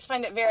I always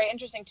find it very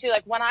interesting too.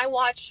 Like when I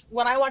watch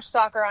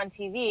soccer on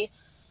TV,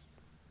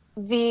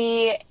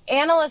 the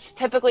analysts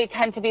typically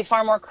tend to be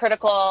far more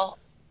critical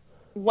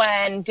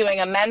when doing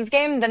a men's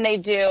game than they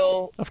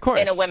do, of course,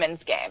 in a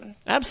women's game.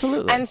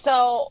 Absolutely. And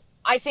so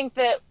I think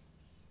that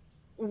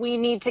we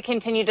need to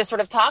continue to sort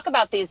of talk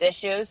about these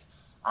issues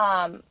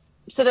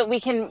so that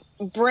we can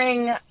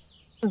bring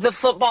the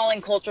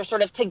footballing culture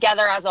sort of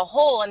together as a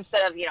whole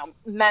instead of, you know,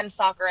 men's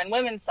soccer and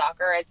women's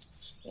soccer. It's,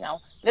 you know,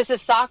 this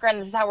is soccer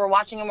and this is how we're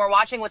watching, and we're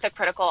watching with a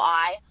critical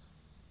eye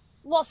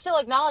while still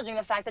acknowledging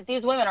the fact that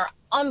these women are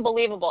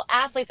unbelievable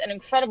athletes and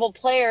incredible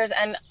players,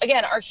 and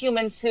again, are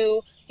humans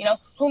who, you know,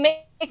 who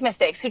make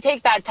mistakes, who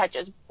take bad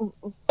touches.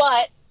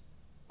 But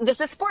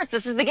this is sports,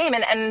 this is the game,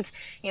 and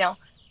you know,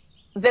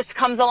 this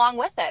comes along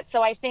with it.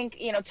 So I think,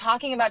 you know,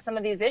 talking about some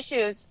of these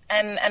issues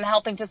and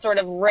helping to sort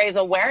of raise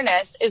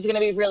awareness is going to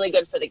be really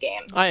good for the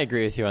game. I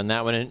agree with you on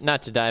that one. And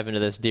not to dive into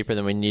this deeper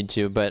than we need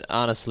to, but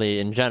honestly,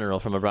 in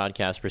general, from a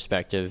broadcast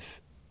perspective,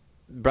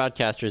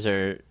 broadcasters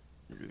are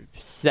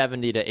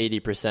 70 to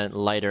 80%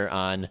 lighter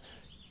on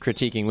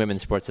critiquing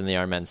women's sports than they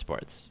are men's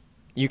sports.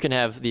 You can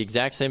have the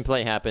exact same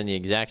play happen the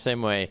exact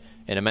same way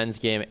in a men's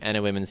game and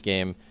a women's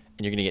game,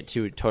 and you're going to get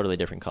two totally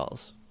different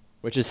calls,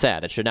 which is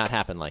sad. It should not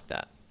happen like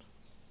that.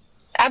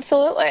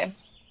 Absolutely.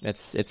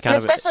 It's kind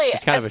of especially a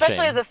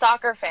shame. as a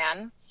soccer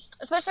fan.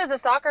 Especially as a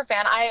soccer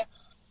fan,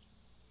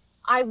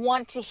 I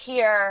want to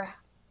hear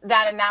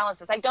that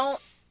analysis. I don't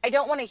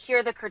want to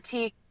hear the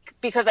critique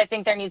because I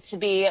think there needs to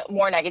be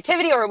more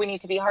negativity or we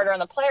need to be harder on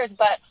the players.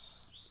 But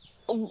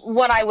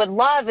what I would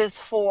love is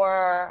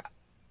for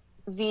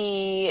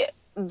the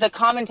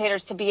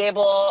commentators to be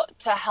able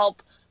to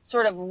help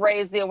sort of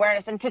raise the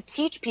awareness and to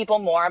teach people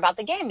more about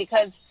the game,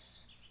 because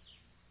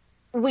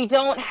we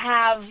don't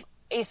have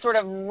a sort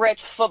of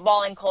rich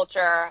footballing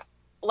culture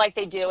like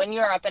they do in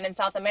Europe and in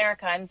South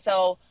America. And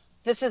so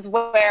this is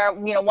where,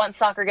 once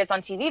soccer gets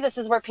on TV, this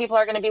is where people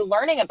are going to be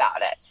learning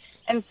about it.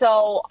 And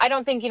so I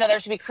don't think, there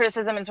should be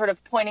criticism and sort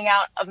of pointing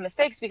out of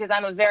mistakes, because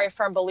I'm a very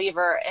firm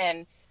believer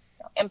in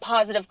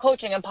positive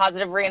coaching and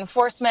positive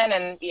reinforcement.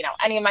 And,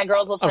 any of my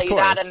girls will tell you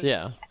that.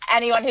 And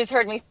anyone who's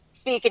heard me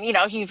speak, and,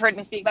 you've heard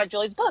me speak about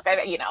Julie's book,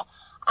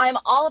 I'm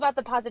all about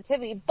the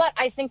positivity, but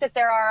I think that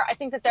there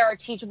are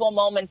teachable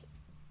moments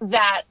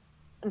that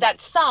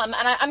some,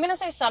 and I'm going to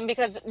say some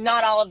because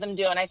not all of them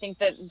do. And I think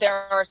that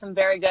there are some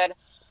very good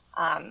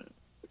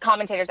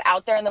commentators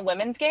out there in the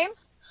women's game.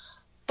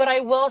 But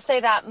I will say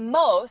that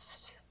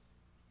most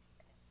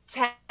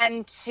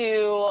tend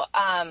to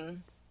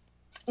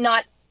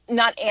not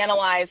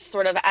analyze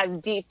sort of as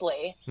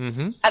deeply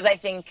as I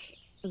think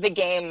the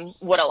game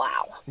would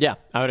allow. Yeah,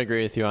 I would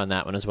agree with you on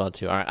that one as well,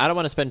 too. All right, I don't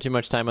want to spend too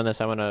much time on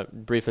this. I want to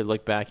briefly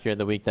look back here at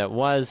the week that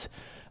was.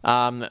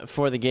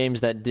 For the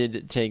games that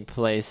did take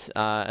place,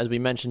 as we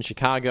mentioned,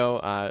 Chicago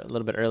a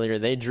little bit earlier,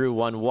 they drew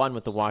 1-1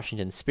 with the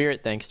Washington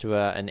Spirit thanks to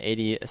an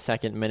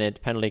 82nd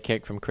minute penalty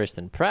kick from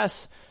Kristen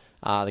Press.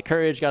 The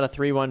Courage got a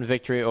 3-1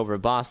 victory over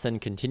Boston,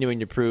 continuing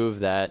to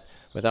prove that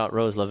without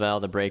Rose Lavelle,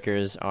 the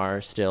Breakers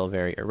are still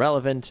very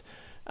irrelevant.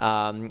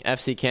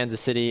 FC Kansas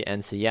City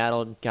and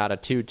Seattle got a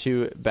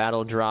 2-2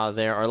 battle draw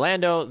there.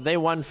 Orlando, they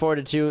won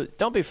 4-2.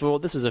 Don't be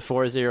fooled. This was a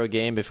 4-0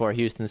 game before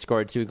Houston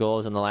scored 2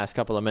 goals in the last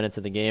couple of minutes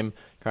of the game.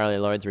 Carly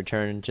Lloyd's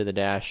return to the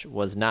dash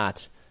was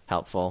not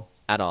helpful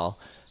at all.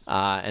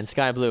 And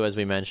Sky Blue, as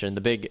we mentioned,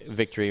 the big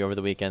victory over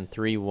the weekend,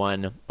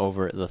 3-1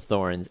 over the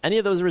Thorns. Any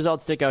of those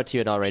results stick out to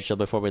you at all, Rachel,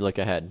 before we look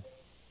ahead?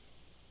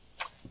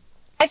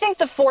 I think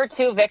the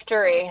 4-2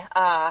 victory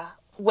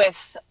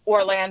with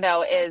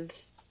Orlando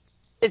is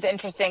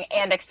interesting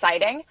and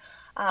exciting.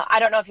 I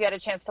don't know if you had a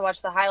chance to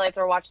watch the highlights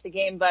or watch the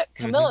game, but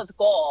Camilla's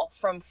goal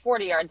from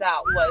 40 yards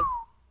out was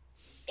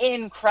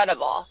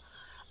incredible.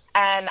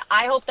 And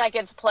I hope that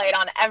gets played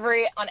on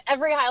every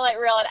highlight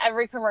reel and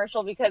every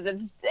commercial,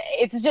 because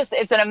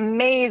it's an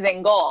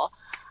amazing goal.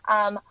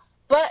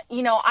 But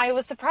I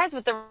was surprised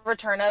with the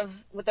return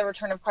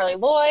of Carly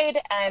Lloyd,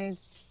 and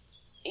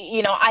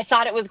I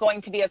thought it was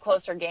going to be a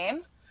closer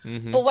game.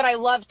 But what I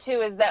love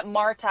too is that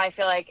Marta, I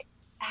feel like,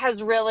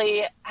 has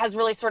really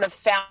sort of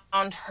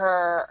found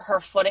her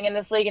footing in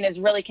this league and is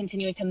really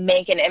continuing to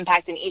make an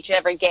impact in each and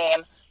every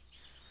game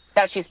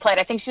that she's played.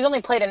 I think she's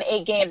only played in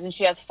 8 games and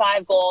she has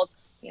 5 goals.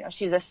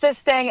 She's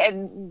assisting,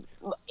 and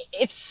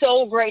it's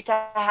so great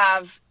to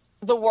have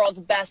the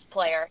world's best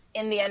player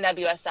in the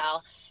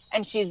NWSL,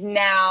 and she's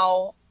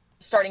now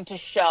starting to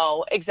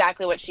show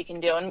exactly what she can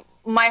do. And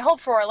my hope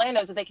for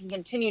Orlando is that they can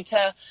continue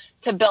to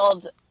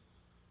build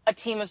a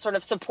team of sort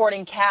of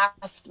supporting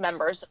cast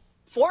members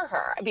for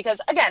her,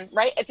 because again,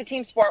 right, it's a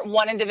team sport.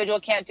 One individual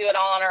can't do it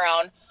all on her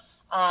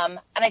own.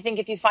 And I think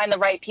if you find the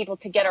right people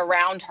to get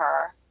around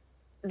her,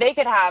 they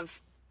could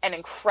have an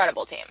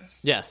incredible team.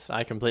 Yes,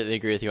 I completely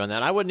agree with you on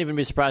that. I wouldn't even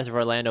be surprised if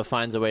Orlando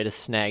finds a way to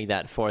snag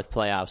that 4th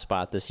playoff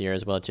spot this year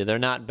as well, too. They're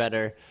not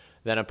better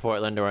than a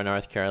Portland or a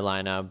North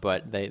Carolina,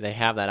 but they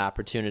have that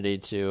opportunity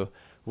to,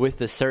 with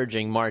the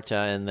surging Marta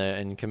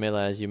and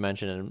Camilla, as you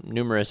mentioned, and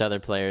numerous other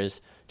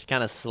players, to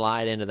kind of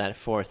slide into that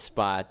 4th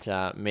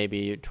spot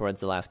maybe towards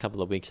the last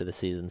couple of weeks of the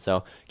season.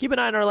 So keep an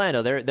eye on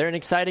Orlando. They're an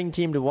exciting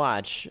team to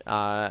watch,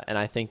 and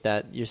I think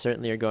that you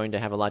certainly are going to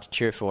have a lot to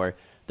cheer for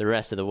the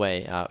rest of the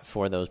way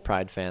for those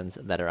Pride fans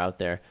that are out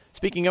there.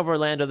 Speaking of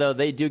Orlando, though,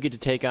 they do get to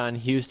take on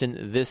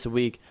Houston this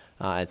week.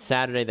 It's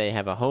Saturday. They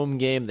have a home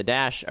game. The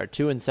Dash are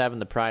 2-7.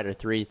 The Pride are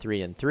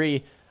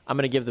 3-3. I'm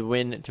going to give the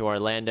win to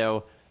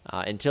Orlando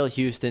until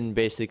Houston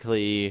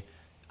basically...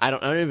 I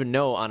don't even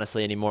know,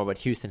 honestly, anymore what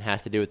Houston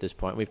has to do at this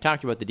point. We've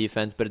talked about the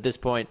defense, but at this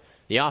point,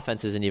 the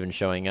offense isn't even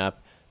showing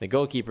up. The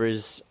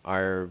goalkeepers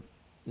are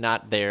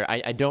not there.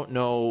 I don't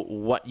know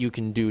what you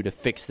can do to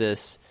fix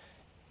this.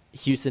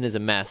 Houston is a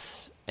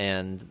mess,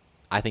 and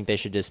I think they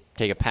should just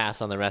take a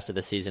pass on the rest of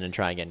the season and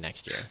try again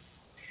next year.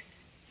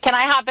 Can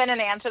I hop in and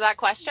answer that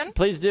question?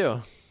 Please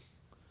do.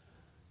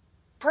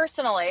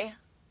 Personally,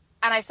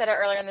 and I said it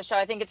earlier in the show,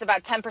 I think it's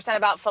about 10%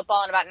 about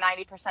football and about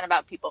 90%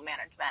 about people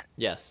management.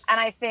 Yes. And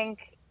I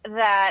think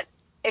that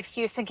if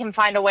Houston can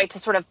find a way to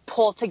sort of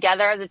pull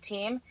together as a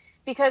team,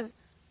 because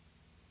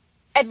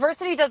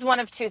adversity does one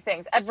of 2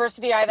 things.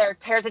 Adversity either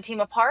tears a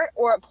team apart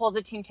or it pulls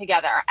a team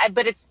together.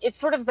 But it's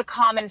sort of the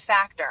common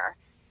factor.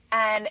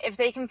 And if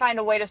they can find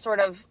a way to sort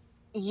of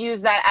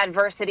use that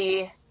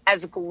adversity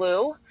as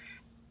glue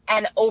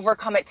and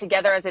overcome it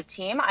together as a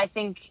team, I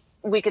think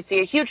we could see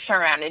a huge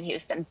turnaround in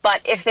Houston.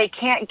 But if they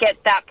can't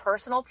get that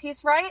personal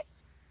piece right,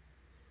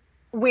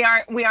 we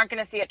aren't going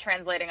to see it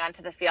translating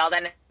onto the field,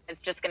 and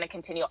it's just going to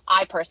continue,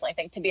 I personally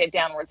think, to be a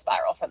downward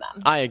spiral for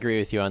them. I agree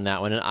with you on that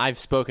one, and I've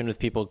spoken with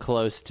people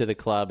close to the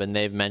club, and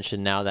they've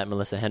mentioned now that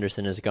Melissa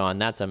Henderson is gone.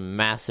 That's a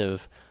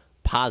massive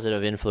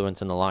positive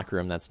influence in the locker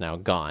room that's now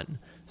gone.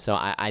 So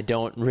I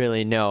don't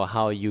really know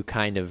how you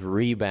kind of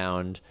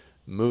rebound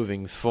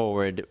moving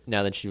forward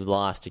now that you've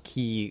lost a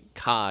key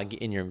cog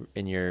in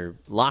your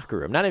locker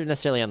room. Not even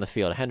necessarily on the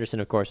field. Henderson,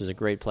 of course, is a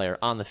great player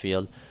on the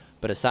field,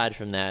 but aside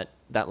from that,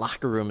 that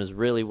locker room is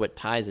really what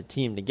ties a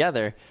team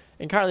together.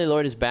 And Carly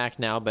Lloyd is back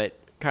now, but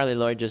Carly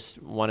Lloyd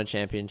just won a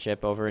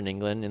championship over in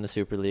England in the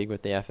Super League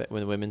with the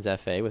Women's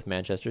FA with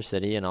Manchester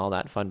City and all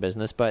that fun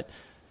business. But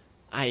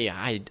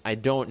I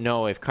don't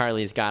know if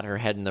Carly's got her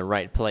head in the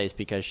right place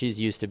because she's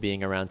used to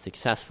being around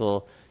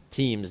successful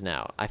teams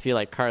now. I feel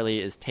like Carly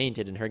is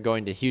tainted, and her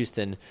going to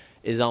Houston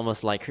is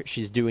almost like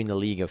she's doing the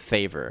league a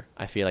favor,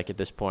 I feel like, at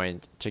this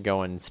point, to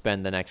go and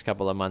spend the next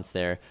couple of months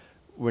there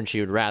when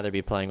she would rather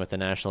be playing with the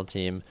national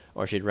team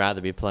or she'd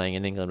rather be playing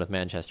in England with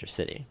Manchester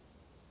City.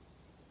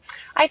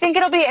 I think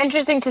it'll be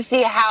interesting to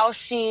see how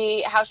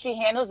she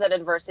handles that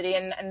adversity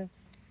and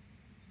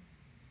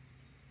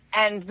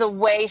the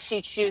way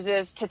she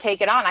chooses to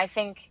take it on. I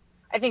think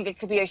it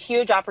could be a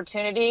huge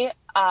opportunity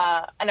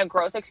and a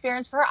growth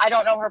experience for her. I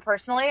don't know her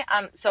personally,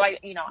 so I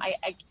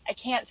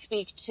can't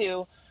speak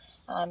to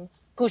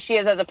who she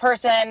is as a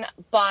person,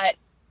 but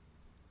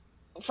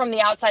from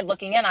the outside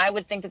looking in, I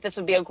would think that this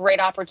would be a great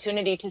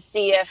opportunity to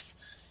see if,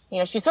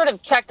 she sort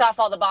of checked off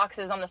all the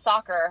boxes on the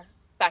soccer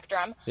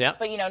spectrum. Yeah.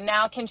 But,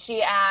 now can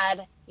she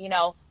add,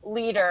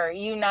 leader,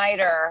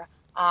 uniter,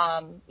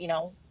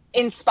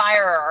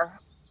 inspirer,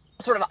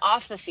 sort of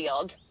off the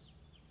field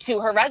to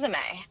her resume.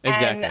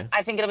 Exactly. And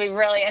I think it'll be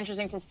really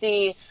interesting to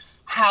see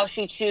how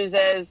she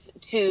chooses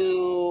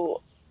to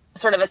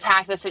sort of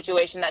attack the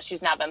situation that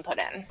she's now been put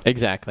in.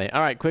 Exactly.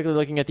 All right, quickly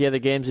looking at the other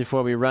games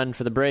before we run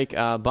for the break.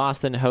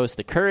 Boston hosts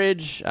the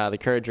Courage. The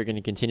Courage are going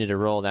to continue to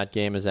roll. That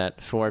game is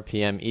at 4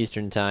 p.m.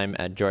 Eastern Time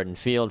at Jordan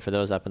Field for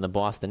those up in the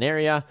Boston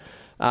area.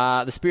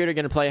 The Spirit are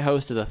going to play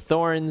host to the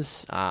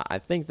Thorns. I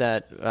think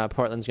that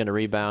Portland's going to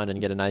rebound and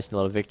get a nice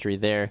little victory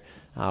there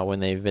when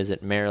they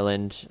visit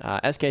Maryland.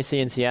 SKC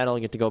and Seattle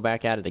get to go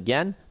back at it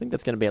again. I think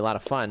that's going to be a lot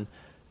of fun.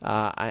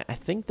 I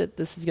think that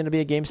this is going to be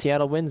a game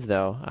Seattle wins,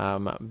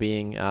 though,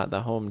 being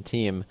the home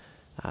team.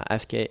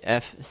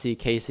 FC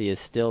Casey has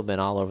still been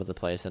all over the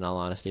place, in all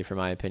honesty, for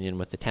my opinion,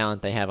 with the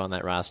talent they have on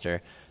that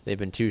roster. They've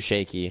been too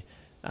shaky.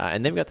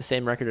 And they've got the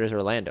same record as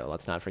Orlando.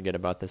 Let's not forget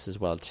about this as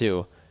well,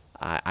 too.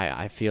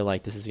 I feel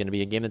like this is going to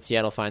be a game that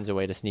Seattle finds a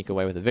way to sneak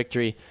away with a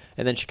victory.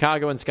 And then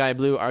Chicago and Sky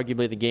Blue,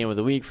 arguably the game of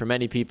the week for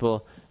many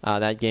people.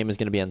 That game is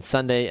going to be on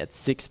Sunday at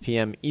 6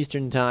 p.m.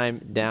 Eastern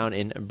Time down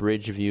in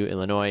Bridgeview,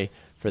 Illinois,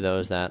 for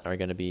those that are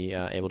going to be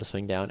able to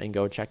swing down and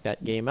go check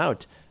that game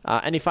out.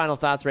 Any final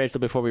thoughts,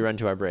 Rachel, before we run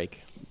to our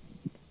break?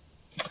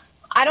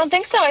 I don't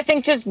think so. I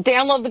think just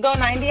download the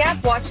Go90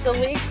 app, watch the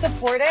league,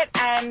 support it,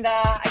 and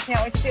I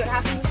can't wait to see what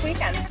happens this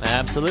weekend.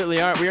 Absolutely.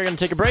 All right, we are going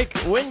to take a break.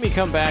 When we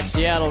come back,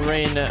 Seattle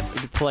Reign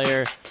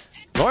player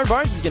Lauren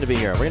Barnes is going to be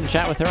here. We're going to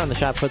chat with her on the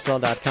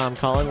shopfutsal.com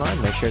call-in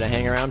line. Make sure to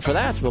hang around for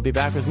that. We'll be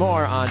back with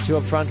more on Two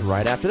Up Front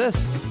right after this.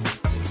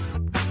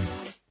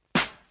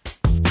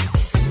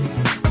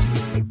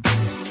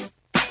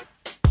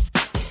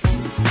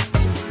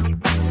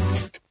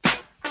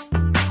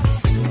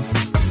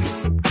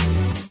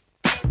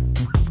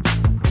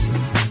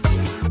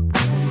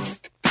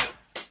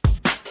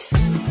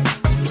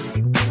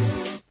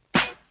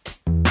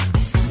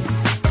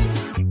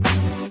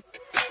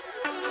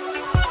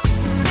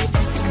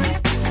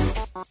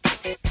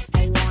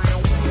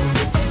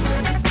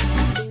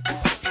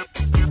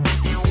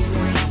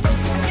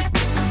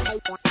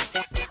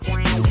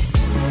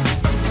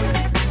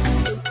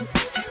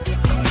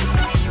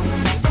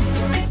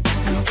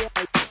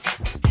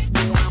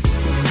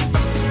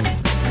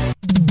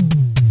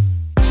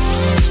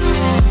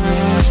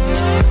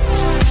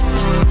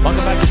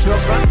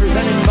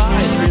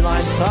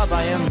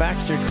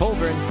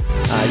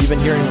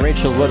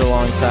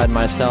 Alongside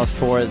myself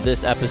for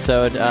this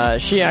episode.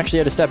 She actually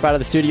had to step out of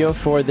the studio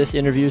for this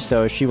interview,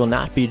 so she will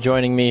not be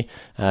joining me.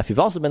 If you've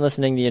also been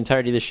listening the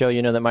entirety of the show,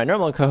 you know that my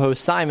normal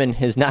co-host Simon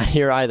is not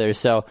here either.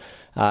 So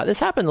this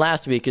happened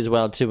last week as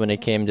well, too, when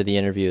it came to the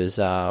interviews.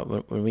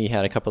 When we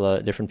had a couple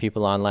of different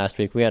people on last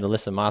week. We had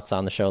Alyssa Motz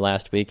on the show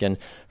last week, and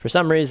for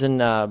some reason,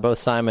 both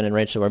Simon and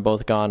Rachel were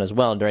both gone as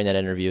well during that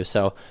interview.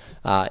 So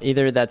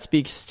either that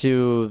speaks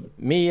to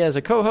me as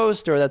a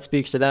co-host, or that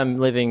speaks to them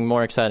living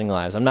more exciting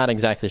lives. I'm not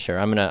exactly sure.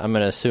 I'm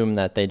gonna assume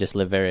that they just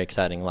live very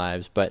exciting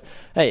lives. But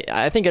hey,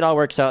 I think it all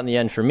works out in the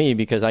end for me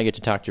because I get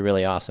to talk to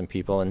really awesome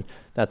people, and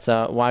that's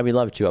why we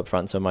love Two Up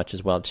Front so much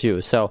as well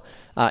too. So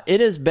it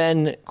has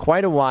been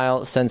quite a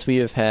while since we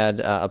have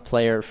had a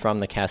player from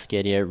the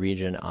Cascadia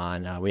region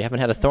on. We haven't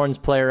had a Thorns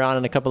player on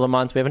in a couple of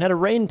months. We haven't had a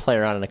Reign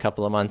player on in a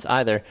couple of months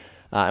either.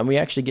 and we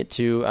actually get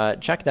to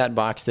check that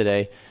box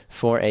today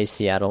for a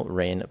Seattle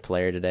Reign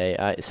player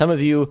today. Some of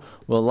you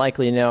will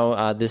likely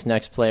know this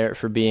next player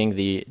for being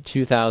the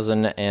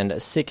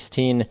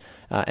 2016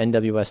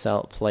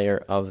 NWSL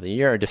Player of the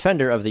Year, or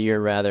Defender of the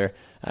Year, rather.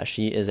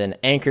 She is an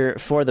anchor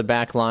for the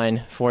back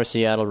line for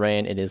Seattle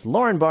Reign. It is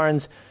Lauren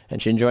Barnes,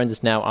 and she joins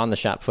us now on the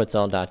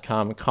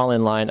shopfutsal.com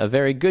call-in line. A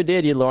very good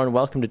day to you, Lauren.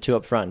 Welcome to Two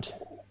Up Front.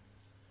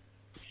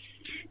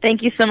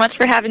 Thank you so much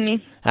for having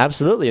me.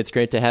 Absolutely. It's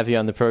great to have you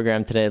on the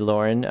program today,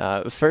 Lauren.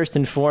 First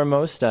and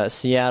foremost,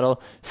 Seattle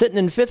sitting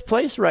in 5th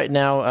place right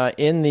now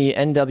in the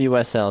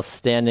NWSL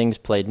standings,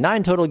 played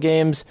 9 total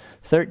games,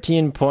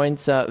 13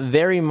 points,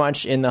 very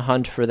much in the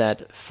hunt for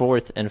that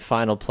 4th and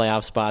final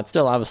playoff spot.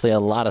 Still, obviously, a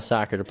lot of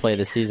soccer to play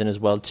this season as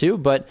well, too.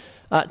 But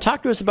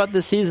talk to us about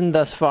this season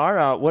thus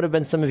far. What have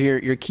been some of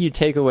your key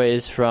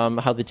takeaways from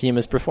how the team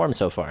has performed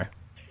so far?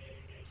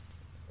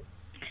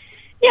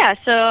 Yeah,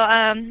 so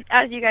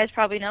as you guys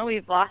probably know,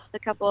 we've lost a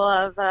couple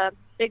of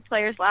big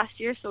players last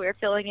year, so we're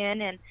filling in,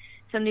 and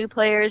some new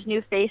players,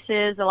 new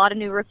faces, a lot of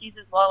new rookies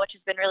as well, which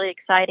has been really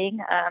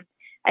exciting.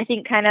 I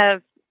think kind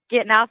of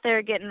getting out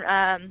there, getting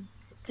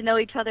to know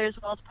each other as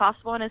well as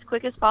possible and as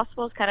quick as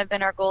possible has kind of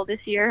been our goal this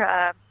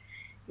year.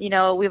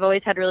 We've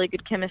always had really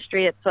good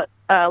chemistry. It's what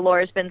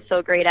Laura's been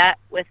so great at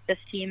with this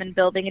team and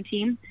building a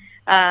team.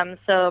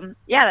 So,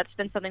 that's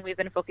been something we've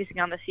been focusing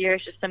on this year,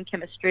 is just some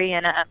chemistry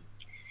and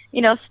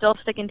still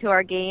sticking to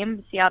our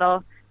game.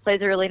 Seattle plays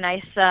a really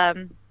nice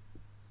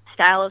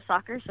style of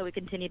soccer, so we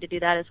continue to do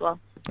that as well.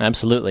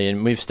 Absolutely,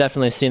 and we've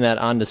definitely seen that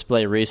on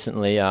display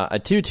recently. A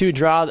 2-2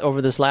 draw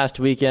over this last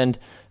weekend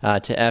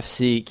to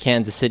FC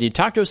Kansas City.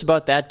 Talk to us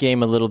about that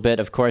game a little bit.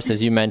 Of course,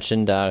 as you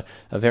mentioned, a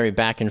very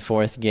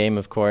back-and-forth game,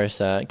 of course.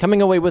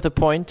 Coming away with a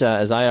point,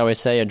 as I always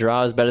say, a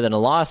draw is better than a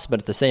loss, but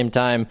at the same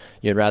time,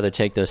 you'd rather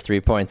take those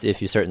 3 points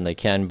if you certainly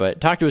can. But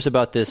talk to us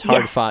about this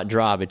hard-fought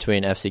draw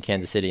between FC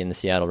Kansas City and the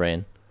Seattle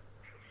Reign.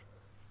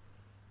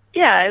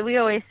 Yeah, we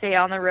always say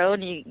on the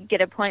road, you get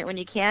a point when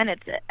you can.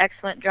 It's an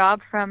excellent job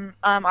from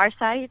our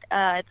side.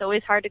 It's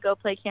always hard to go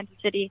play Kansas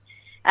City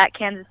at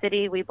Kansas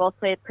City. We both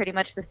play pretty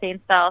much the same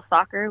style of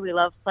soccer. We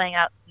love playing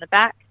out in the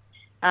back.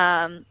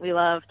 We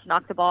love to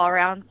knock the ball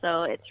around,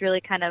 so it's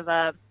really kind of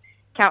a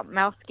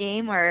cat-and-mouse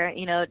game, or,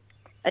 a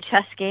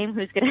chess game,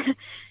 who's going to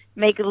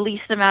make the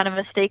least amount of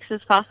mistakes as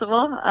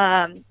possible.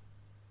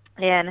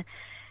 And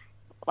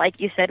like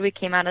you said, we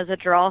came out as a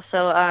draw,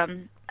 so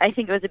I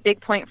think it was a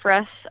big point for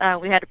us.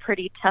 We had a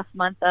pretty tough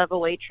month of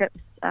away trips.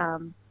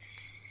 And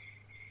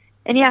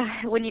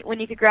when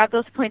you could grab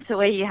those points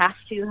away, you have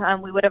to.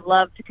 We would have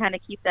loved to kind of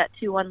keep that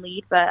 2-1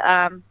 lead, but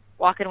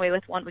walking away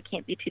with one, we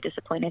can't be too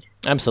disappointed.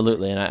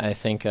 Absolutely, and I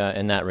think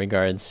in that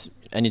regards,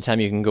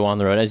 anytime you can go on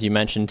the road, as you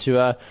mentioned, to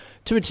a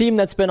team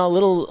that's been a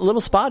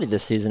little spotty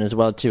this season as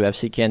well too.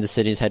 FC Kansas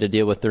City's had to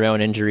deal with their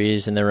own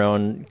injuries and their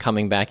own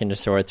coming back into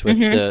sorts with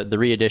the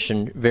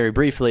re-addition very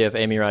briefly of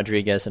Amy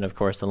Rodriguez, and of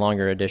course the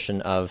longer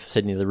addition of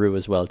Sydney Leroux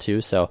as well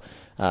too. So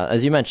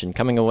as you mentioned,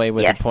 coming away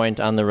with a point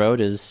on the road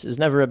is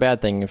never a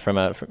bad thing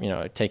from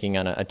taking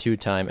on a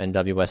 2-time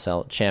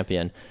NWSL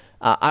champion.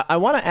 I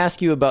want to ask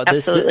you about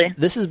this.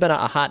 This has been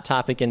a hot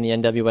topic in the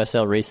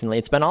NWSL recently.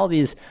 It's been all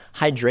these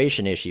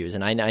hydration issues,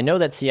 and I know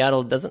that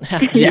Seattle doesn't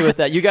have to deal with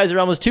that. You guys are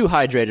almost too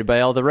hydrated by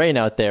all the rain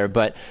out there,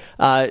 but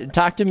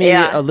talk to me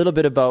a little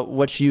bit about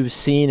what you've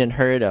seen and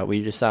heard.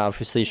 We just saw,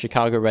 obviously,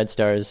 Chicago Red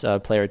Stars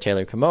player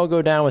Taylor Camo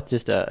go down with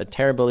just a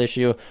terrible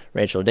issue.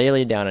 Rachel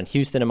Daly down in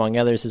Houston, among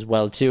others as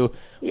well, too.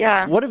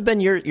 Yeah. What have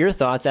been your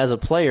thoughts as a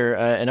player,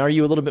 and are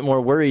you a little bit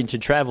more worried to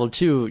travel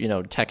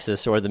to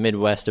Texas or the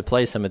Midwest to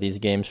play some of these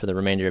games for the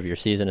remainder of your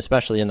season,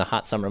 especially in the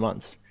hot summer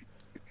months?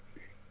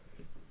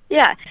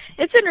 Yeah,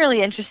 it's been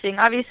really interesting.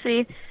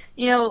 Obviously,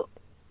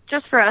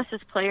 just for us as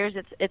players,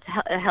 it's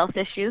a health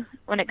issue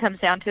when it comes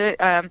down to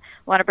it.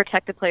 Want to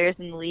protect the players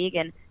in the league,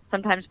 and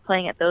sometimes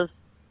playing at those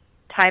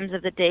times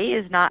of the day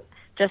is not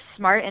just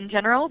smart in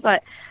general,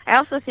 but I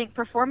also think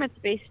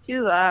performance-based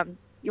too.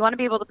 You want to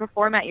be able to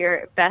perform at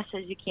your best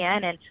as you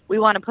can, and we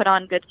want to put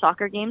on good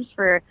soccer games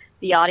for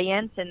the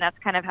audience, and that's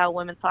kind of how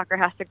women's soccer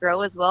has to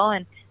grow as well.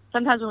 And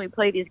sometimes when we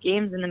play these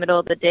games in the middle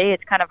of the day,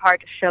 it's kind of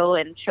hard to show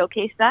and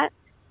showcase that.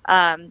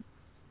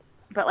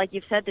 But like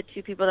you've said, the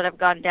 2 people that have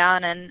gone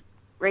down, and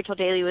Rachel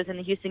Daly was in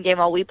the Houston game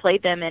while we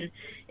played them, and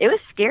it was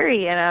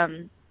scary,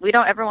 and we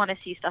don't ever want to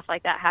see stuff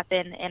like that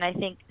happen. And I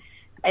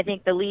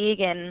think the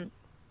league and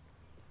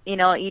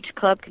each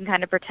club can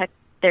kind of protect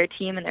their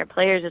team and their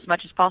players as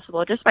much as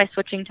possible just by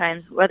switching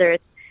times, whether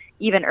it's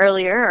even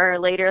earlier or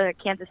later.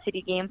 The Kansas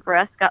City game for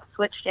us got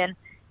switched, and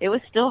it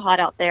was still hot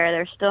out there.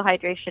 There's still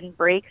hydration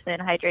breaks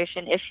and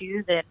hydration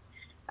issues,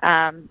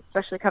 and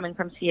especially coming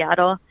from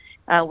Seattle,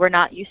 we're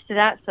not used to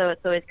that, so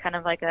it's always kind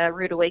of like a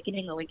rude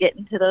awakening when we get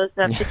into those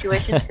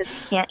situations because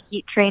we can't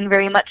heat train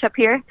very much up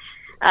here.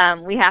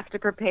 We have to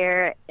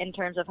prepare in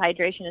terms of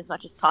hydration as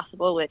much as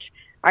possible, which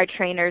our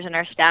trainers and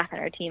our staff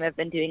and our team have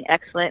been doing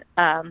excellent.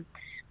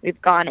 We've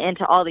gone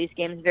into all these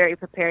games very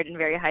prepared and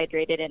very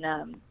hydrated, and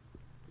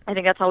I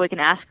think that's all we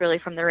can ask really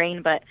from the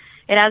rain, but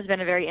it has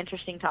been a very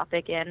interesting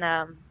topic, and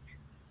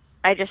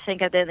I just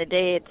think at the end of the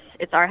day,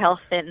 it's our health,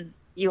 and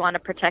you want to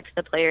protect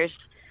the players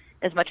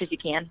as much as you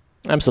can.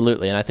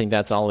 Absolutely, and I think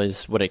that's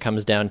always what it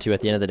comes down to at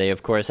the end of the day.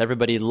 Of course,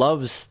 everybody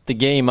loves the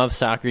game of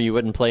soccer. You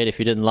wouldn't play it if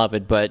you didn't love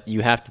it, but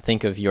you have to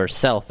think of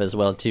yourself as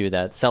well, too,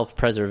 that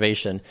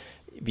self-preservation,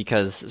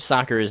 because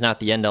soccer is not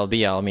the end-all,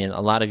 be-all. I mean,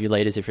 a lot of you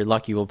ladies, if you're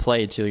lucky, will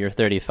play till you're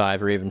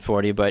 35 or even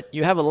 40, but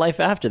you have a life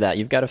after that.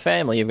 You've got a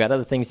family. You've got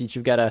other things that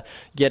you've got to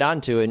get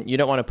onto, and you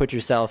don't want to put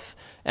yourself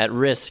at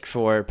risk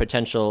for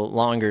potential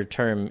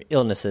longer-term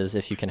illnesses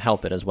if you can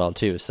help it as well,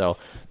 too. So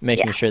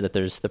making sure that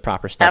there's the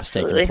proper steps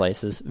taken in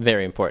place is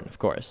very important, of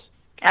course.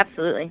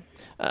 Absolutely.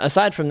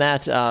 Aside from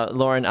that,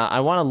 Lauren,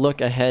 I want to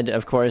look ahead,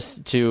 of course,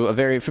 to a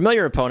very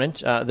familiar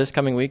opponent. This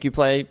coming week, you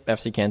play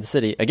FC Kansas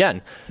City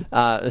again.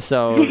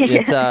 So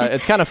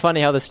it's kind of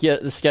funny how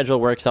the schedule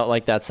works out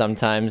like that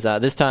sometimes.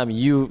 This time,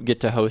 you get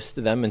to host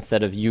them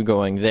instead of you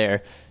going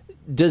there.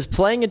 Does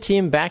playing a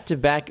team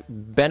back-to-back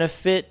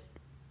benefit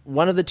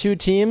one of the two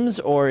teams,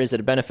 or is it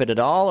a benefit at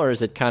all, or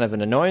is it kind of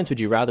an annoyance? Would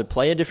you rather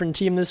play a different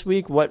team this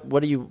week? How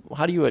do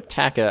you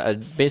attack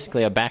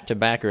basically a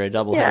back-to-back or a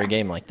doubleheader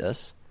game like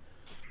this?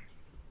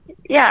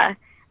 Yeah,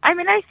 I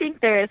mean, I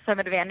think there is some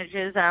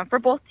advantages for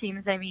both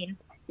teams. I mean,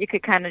 you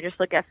could kind of just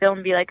look at film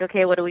and be like,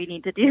 okay, what do we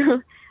need to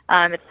do?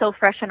 It's so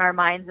fresh in our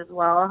minds as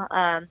well.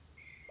 And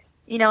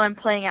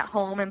playing at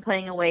home and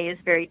playing away is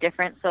very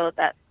different, so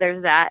that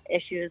there's that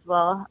issue as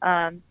well.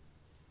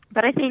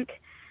 But I think,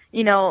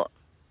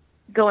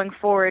 going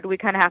forward, we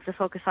kind of have to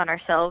focus on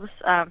ourselves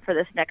for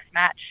this next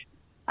match.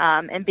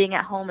 And being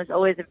at home is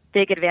always a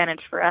big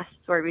advantage for us,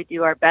 where we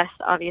do our best,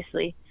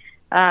 obviously.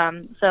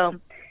 So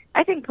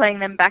I think playing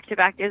them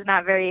back-to-back is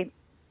not very,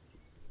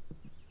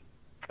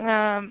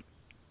 not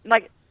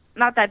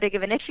that big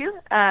of an issue.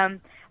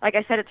 Like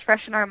I said, it's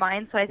fresh in our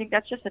minds, so I think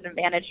that's just an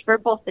advantage for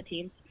both the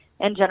teams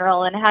in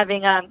general. And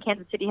having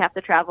Kansas City have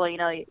to travel,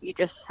 you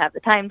just have the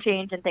time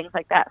change and things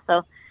like that.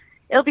 So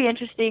it'll be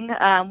interesting.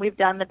 We've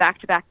done the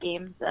back-to-back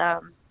games,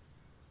 and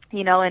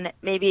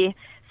maybe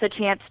it's a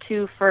chance,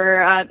 too,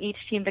 for each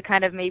team to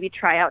kind of maybe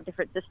try out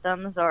different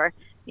systems or,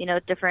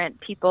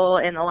 different people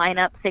in the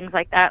lineup, things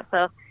like that.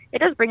 So it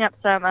does bring up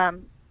some,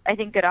 I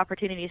think, good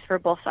opportunities for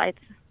both sides.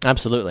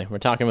 Absolutely. We're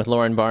talking with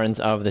Lauren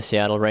Barnes of the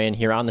Seattle Reign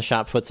here on the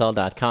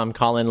shopfutsal.com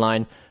call-in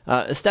line.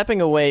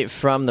 Stepping away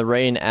from the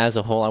Reign as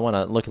a whole, I want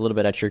to look a little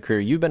bit at your career.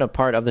 You've been a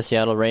part of the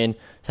Seattle Reign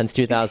since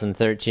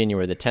 2013. You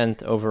were the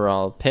 10th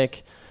overall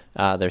pick,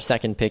 their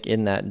second pick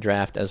in that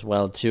draft as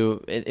well,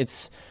 too.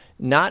 It's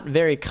not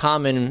very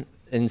common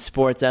in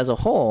sports as a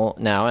whole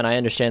now, and I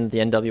understand that the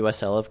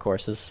NWSL, of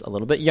course, is a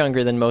little bit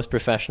younger than most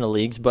professional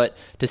leagues, but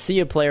to see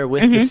a player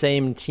with the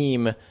same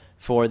team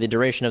for the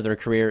duration of their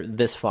career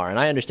this far, and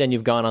I understand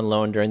you've gone on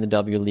loan during the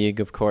W League,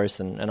 of course,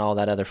 and all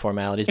that other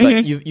formalities,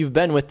 but you've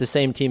been with the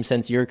same team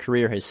since your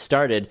career has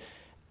started.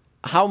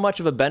 How much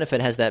of a benefit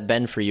has that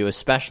been for you,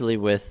 especially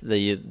with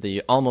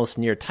the almost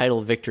near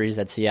title victories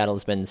that Seattle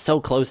has been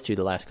so close to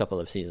the last couple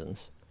of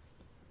seasons?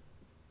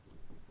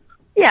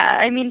 Yeah,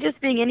 I mean, just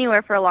being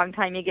anywhere for a long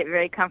time, you get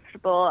very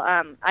comfortable.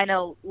 I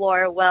know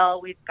Laura well.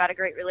 We've got a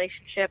great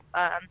relationship.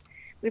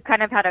 We've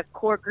kind of had a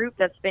core group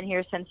that's been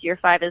here since year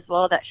 5 as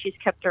well that she's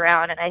kept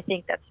around, and I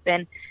think that's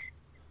been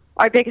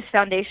our biggest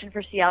foundation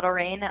for Seattle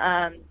Reign.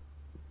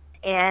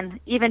 And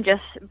even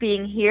just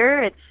being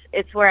here,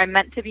 it's where I'm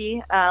meant to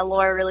be.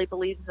 Laura really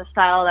believes in the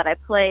style that I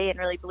play and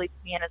really believes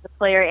in me as a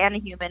player and a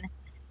human.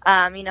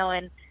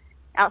 And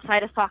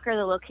outside of soccer,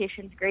 the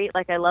location's great.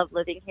 Like, I love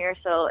living here,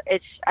 so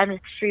I'm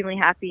extremely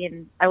happy,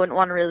 and I wouldn't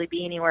want to really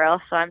be anywhere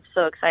else. So I'm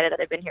so excited that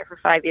I've been here for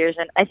 5 years,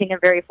 and I think I'm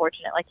very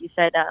fortunate. Like you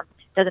said,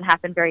 doesn't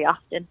happen very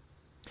often.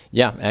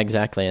 Yeah,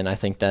 exactly, and I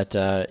think that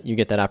you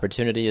get that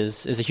opportunity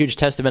is a huge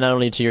testament not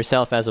only to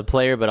yourself as a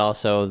player, but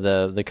also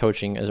the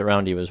coaching is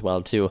around you as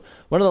well, too.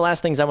 One of the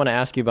last things I want to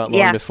ask you about,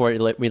 Lauren, before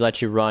we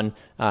let you run,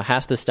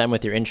 has to stem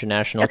with your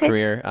international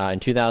career.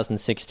 In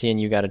 2016,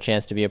 you got a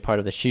chance to be a part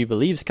of the She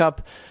Believes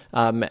Cup.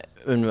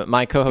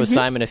 My co-host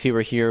Simon, if he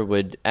were here,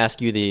 would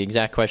ask you the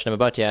exact question I'm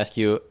about to ask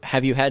you.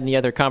 Have you had any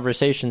other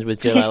conversations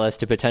with Jill Ellis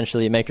to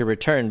potentially make a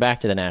return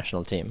back to the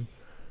national team?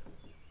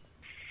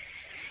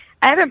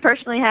 I haven't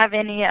personally had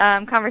any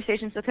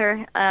conversations with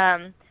her.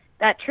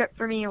 That trip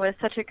for me was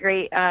such a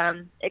great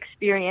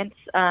experience,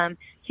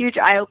 huge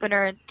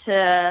eye-opener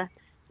to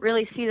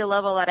really see the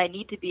level that I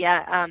need to be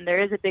at.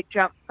 There is a big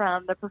jump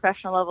from the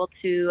professional level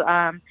to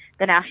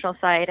the national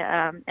side,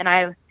 and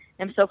I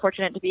am so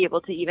fortunate to be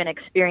able to even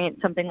experience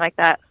something like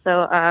that. So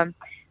I'm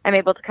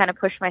able to kind of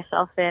push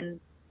myself and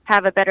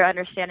have a better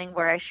understanding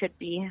where I should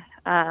be.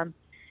 So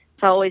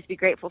I'll always be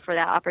grateful for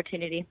that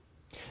opportunity.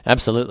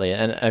 Absolutely.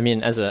 And I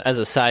mean, as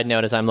a side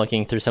note, as I'm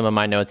looking through some of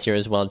my notes here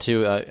as well,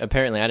 too,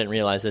 apparently I didn't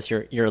realize this,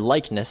 your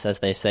likeness, as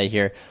they say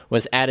here,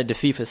 was added to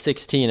FIFA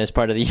 16 as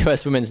part of the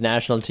U.S. women's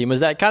national team. Was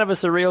that kind of a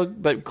surreal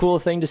but cool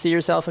thing to see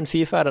yourself in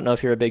FIFA? I don't know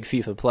if you're a big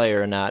FIFA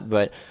player or not,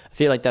 but I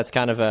feel like that's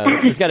kind of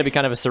it's got to be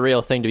kind of a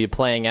surreal thing to be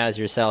playing as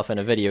yourself in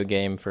a video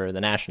game for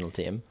the national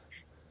team.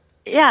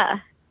 Yeah.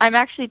 I'm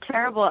actually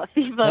terrible at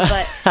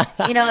FIFA,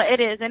 but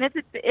it is, and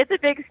it's a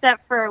big step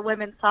for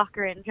women's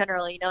soccer in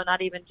general.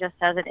 Not even just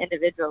as an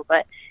individual,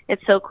 but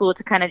it's so cool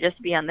to kind of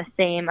just be on the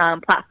same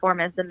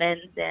platform as the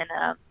men's, and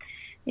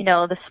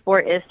the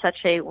sport is such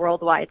a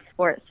worldwide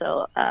sport.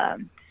 So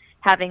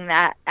having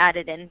that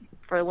added in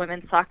for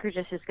women's soccer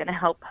just is going to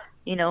help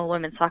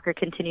women's soccer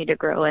continue to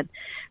grow. And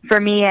for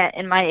me,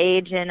 in my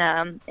age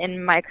and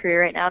in my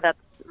career right now, that's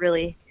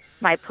really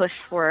my push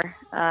for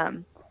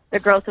the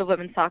growth of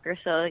women's soccer.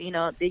 So,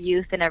 the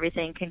youth and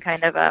everything can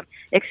kind of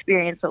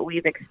experience what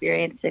we've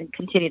experienced and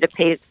continue to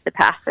pave the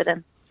path for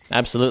them.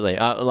 Absolutely.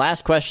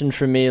 Last question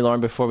from me,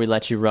 Lauren, before we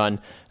let you run.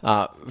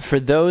 For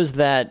those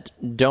that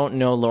don't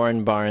know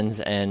Lauren Barnes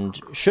and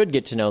should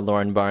get to know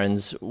Lauren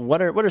Barnes,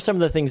 what are some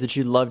of the things that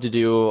you love to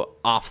do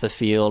off the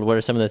field? What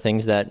are some of the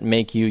things that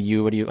make you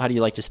you? How do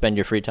you like to spend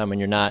your free time when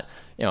you're not,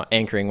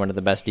 anchoring one of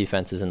the best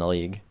defenses in the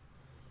league?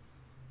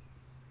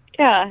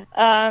 Yeah.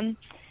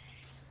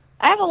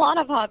 I have a lot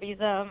of hobbies.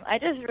 I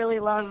just really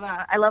love,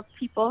 I love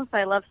people, so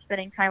I love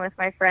spending time with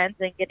my friends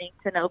and getting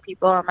to know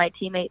people and my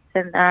teammates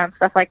and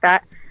stuff like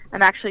that.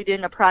 I'm actually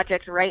doing a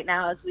project right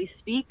now as we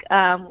speak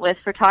with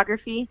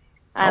photography.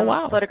 I'm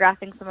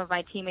photographing some of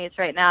my teammates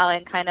right now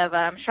and kind of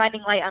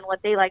shining light on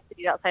what they like to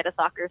do outside of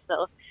soccer.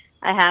 So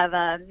I have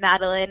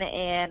Madeline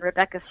and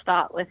Rebecca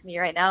Stott with me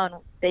right now, and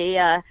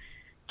they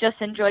just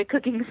enjoy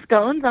cooking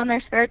scones on their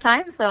spare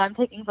time, so I'm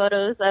taking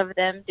photos of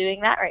them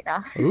doing that right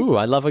now. Ooh,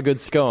 I love a good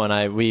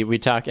scone. We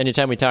talk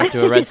anytime we talk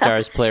to a Red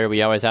Stars player,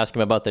 we always ask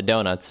him about the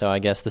donuts. So I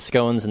guess the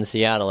scones in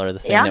Seattle are the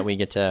thing that we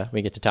get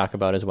to talk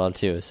about as well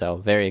too. So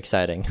very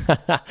exciting.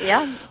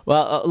 Yeah.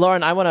 Well,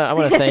 Lauren, I want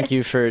to thank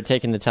you for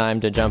taking the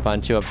time to jump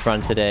on 2 Up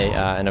Front today,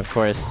 and of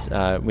course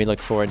we look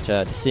forward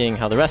to seeing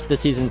how the rest of the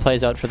season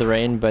plays out for the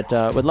Reign. But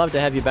would love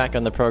to have you back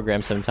on the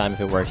program sometime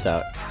if it works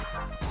out.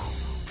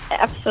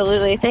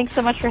 Absolutely. Thanks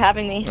so much for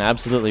having me.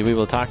 Absolutely. We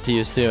will talk to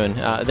you soon.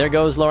 There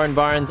goes Lauren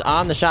Barnes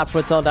on the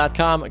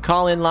shopfutsal.com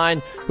call-in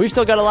line. We've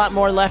still got a lot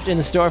more left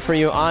in store for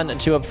you on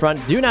 2 Up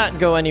Front. Do not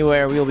go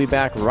anywhere. We'll be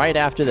back right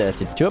after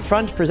this. It's 2 Up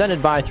Front,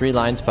 presented by Three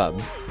Lions Pub.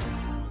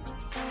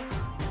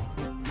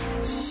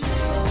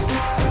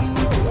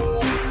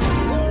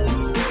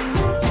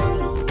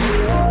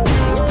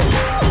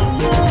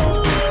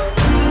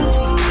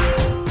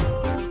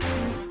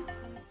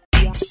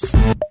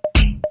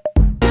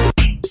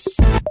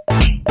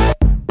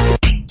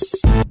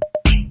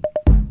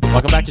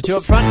 Welcome back to 2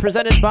 Up Front,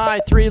 presented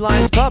by Three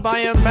Lions Pub. I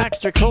am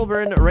Baxter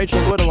Colburn. Rachel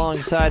Wood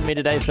alongside me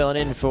today, filling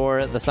in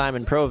for the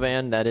Simon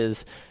Provan that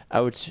is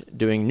out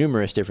doing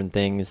numerous different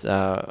things.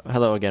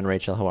 Hello again,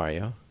 Rachel. How are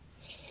you?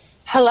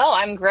 Hello,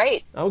 I'm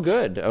great. Oh,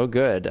 good.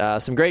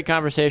 Some great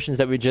conversations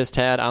that we just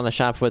had on the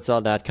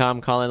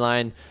shopfutsal.com call-in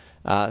line.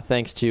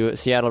 Thanks to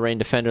Seattle Reign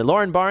defender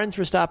Lauren Barnes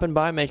for stopping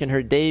by, making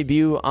her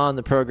debut on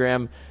the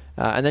program.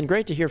 And then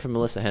great to hear from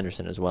Melissa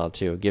Henderson as well,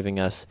 too, giving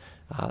us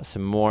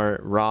some more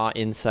raw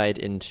insight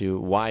into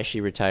why she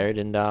retired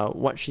and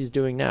what she's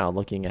doing now,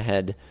 looking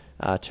ahead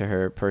to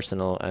her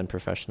personal and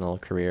professional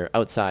career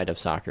outside of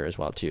soccer as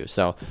well, too.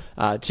 So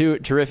 2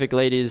 terrific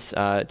ladies,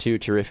 2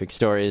 terrific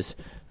stories,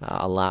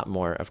 a lot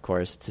more, of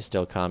course, to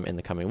still come in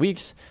the coming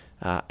weeks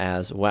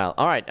as well.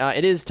 All right,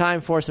 it is time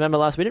for some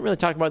MLS. We didn't really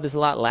talk about this a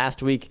lot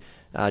last week,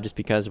 just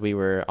because we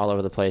were all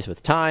over the place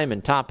with time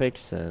and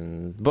topics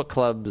and book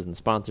clubs and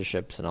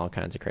sponsorships and all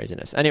kinds of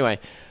craziness. Anyway,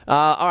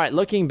 all right,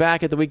 looking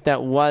back at the week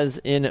that was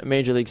in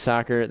Major League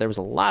Soccer, there was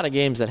a lot of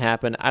games that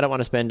happened. I don't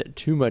want to spend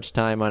too much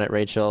time on it,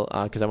 Rachel,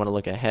 because I want to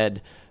look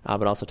ahead,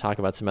 but also talk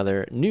about some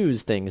other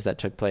news things that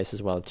took place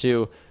as well,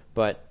 too.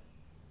 But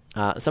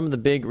some of the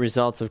big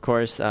results, of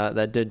course,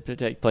 that did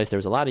take place, there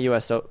was a lot of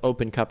U.S.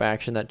 Open Cup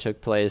action that took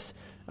place.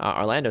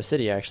 Orlando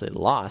City actually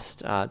lost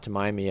to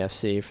Miami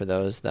FC, for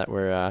those that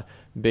were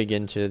big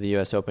into the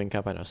U.S. Open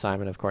Cup. I know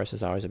Simon, of course,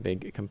 is always a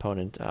big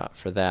component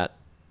for that.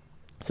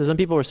 So some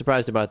people were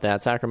surprised about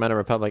that. Sacramento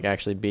Republic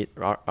actually beat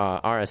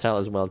RSL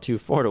as well,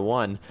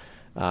 4-1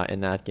 in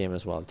that game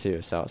as well,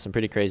 too. So some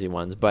pretty crazy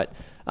ones. But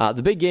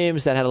the big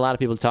games that had a lot of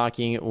people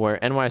talking were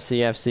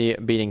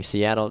NYCFC beating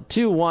Seattle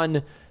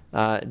 2-1.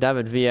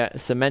 David Villa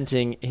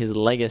cementing his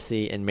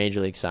legacy in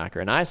Major League Soccer.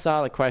 And I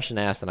saw the question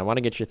asked, and I want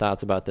to get your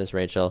thoughts about this,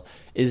 Rachel.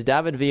 Is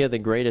David Villa the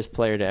greatest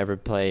player to ever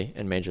play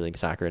in Major League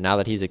Soccer now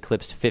that he's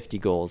eclipsed 50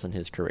 goals in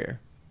his career?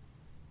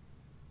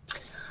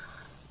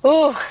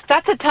 Ooh,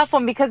 that's a tough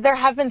one, because there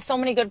have been so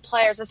many good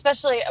players,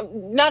 especially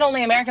not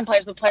only American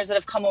players, but players that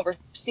have come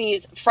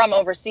from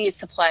overseas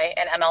to play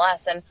in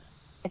MLS. And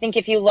I think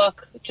if you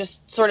look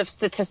just sort of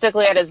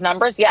statistically at his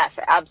numbers, yes,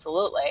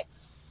 absolutely.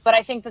 But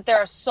I think that there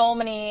are so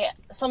many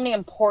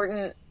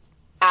important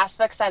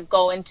aspects that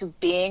go into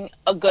being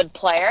a good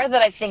player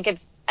that I think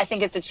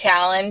it's a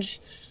challenge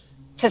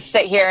to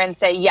sit here and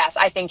say, yes,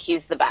 I think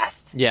he's the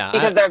best. Yeah,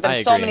 because there have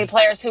been so many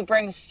players who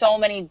bring so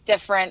many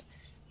different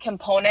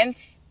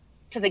components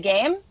to the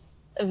game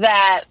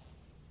that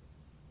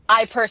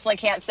I personally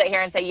can't sit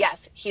here and say,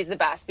 yes, he's the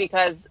best,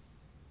 because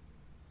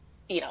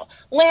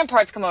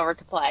Lampard's come over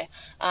to play.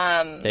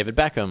 David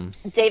Beckham.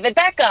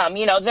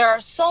 There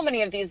are so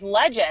many of these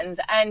legends,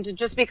 and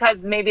just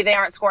because maybe they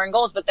aren't scoring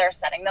goals, but they're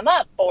setting them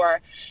up,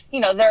 or,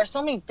 there are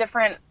so many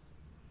different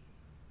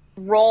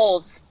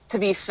roles to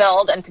be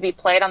filled and to be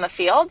played on the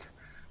field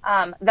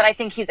that I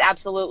think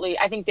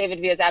David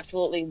Villa is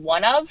absolutely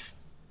one of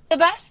the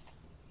best,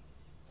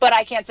 but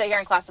I can't sit here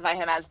and classify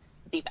him as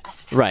the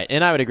best. Right,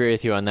 and I would agree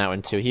with you on that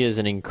one too. He is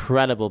an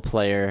incredible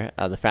player.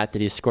 The fact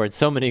that he's scored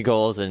so many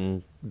goals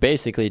in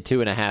basically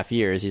 2.5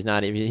 years.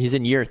 He's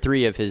in year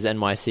 3 of his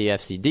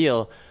NYCFC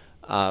deal,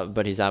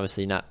 but he's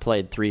obviously not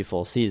played 3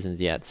 full seasons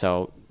yet.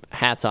 So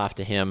hats off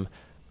to him.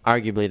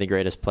 Arguably the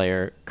greatest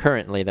player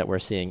currently that we're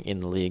seeing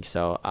in the league.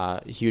 So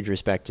huge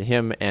respect to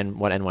him and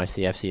what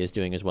NYCFC is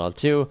doing as well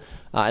too.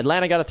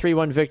 Atlanta got a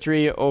 3-1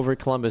 victory over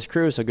Columbus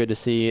Crew. So good to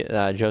see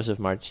Joseph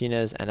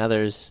Martinez and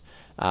others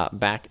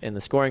back in the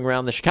scoring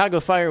realm. The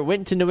Chicago Fire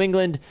went to New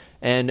England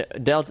and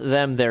dealt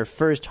them their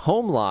first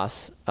home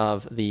loss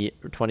of the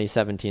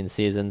 2017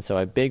 season, so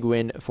a big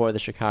win for the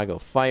Chicago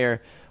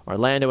Fire.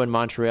 Orlando and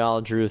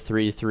Montreal drew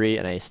 3-3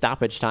 in a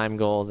stoppage time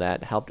goal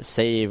that helped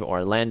save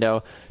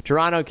Orlando.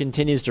 Toronto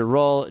continues to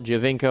roll.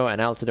 Giovinco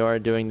and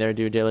Altidore doing their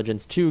due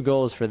diligence. 2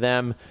 goals for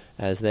them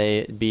as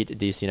they beat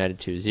DC United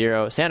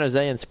 2-0. San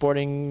Jose and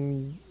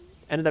Sporting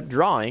ended up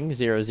drawing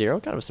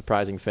 0-0. Kind of a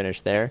surprising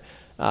finish there.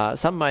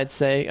 Some might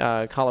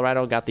say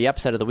Colorado got the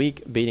upset of the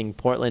week, beating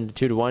Portland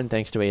 2-1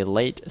 thanks to a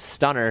late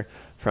stunner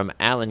from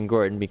Alan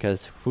Gordon,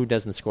 because who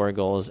doesn't score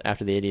goals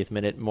after the 80th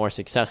minute more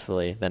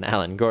successfully than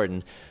Alan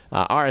Gordon?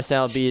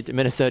 RSL beat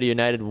Minnesota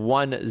United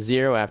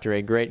 1-0 after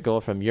a great goal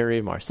from Yuri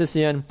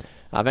Marcisian.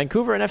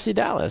 Vancouver and FC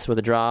Dallas with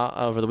a draw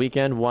over the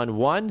weekend,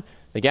 1-1.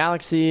 The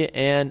Galaxy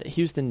and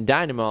Houston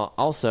Dynamo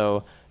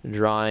also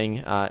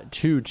drawing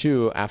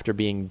 2-2 after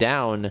being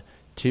down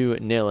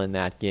 2-0 in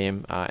that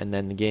game. And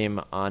then the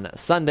game on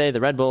Sunday,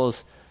 the Red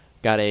Bulls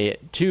got a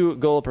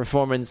 2-goal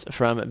performance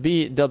from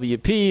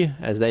BWP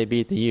as they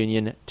beat the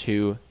Union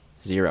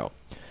 2-0.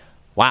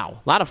 Wow,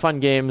 a lot of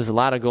fun games, a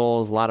lot of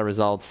goals, a lot of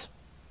results.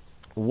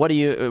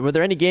 Were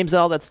there any games at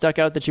all that stuck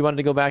out that you wanted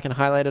to go back and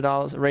highlight at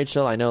all,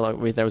 Rachel? I know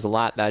there was a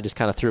lot that I just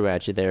kind of threw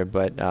at you there,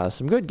 but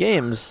some good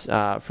games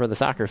for the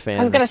soccer fans.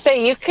 I was going to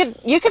say, you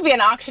could be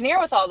an auctioneer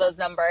with all those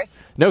numbers.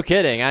 No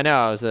kidding. I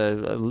know. It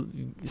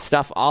was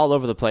stuff all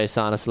over the place,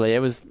 honestly. It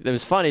was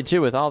funny, too,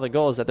 with all the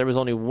goals, that there was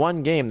only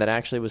one game that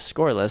actually was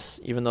scoreless,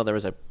 even though there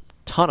was a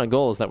ton of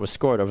goals that were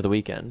scored over the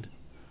weekend.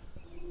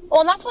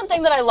 Well, and that's one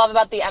thing that I love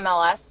about the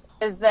MLS,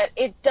 is that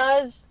it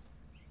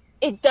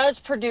does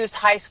produce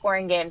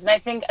high-scoring games. And I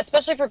think,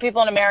 especially for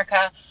people in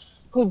America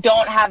who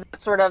don't have that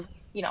sort of,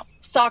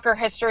 soccer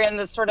history and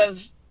the sort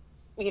of,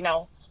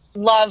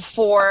 love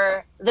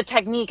for the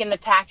technique and the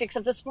tactics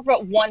of the sport,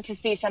 but want to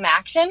see some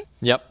action.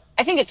 Yep.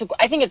 I think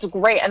it's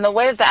great. And the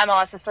way that the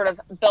MLS has sort of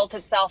built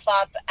itself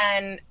up,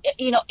 and,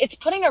 it's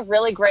putting a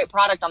really great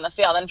product on the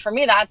field. And for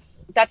me, that's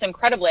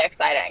incredibly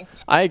exciting.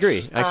 I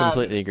agree. I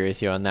completely agree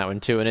with you on that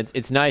one, too. And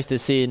it's nice to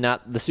see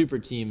not the super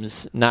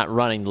teams not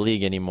running the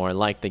league anymore,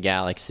 like the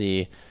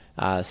Galaxy,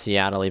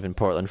 Seattle, even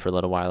Portland for a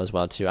little while as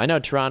well, too. I know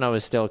Toronto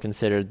is still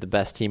considered the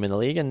best team in the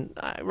league, and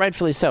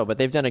rightfully so, but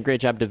they've done a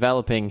great job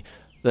developing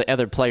the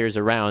other players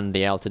around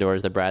the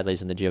Altidores, the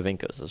Bradleys, and the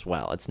Giovincos as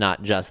well. It's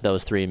not just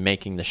those 3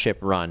 making the ship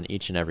run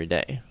each and every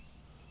day.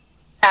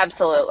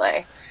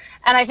 Absolutely.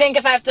 And I think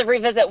if I have to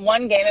revisit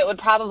one game, it would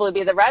probably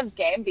be the Revs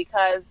game,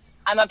 because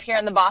I'm up here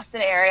in the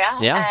Boston area.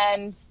 Yeah.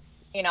 And,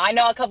 I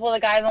know a couple of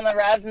the guys on the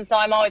Revs, and so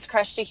I'm always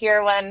crushed to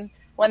hear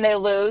when they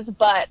lose.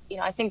 But,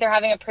 I think they're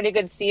having a pretty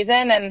good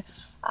season, and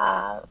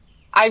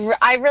I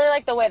really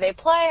like the way they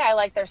play. I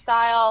like their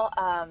style.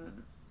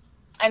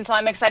 And so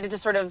I'm excited to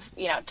sort of,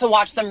 to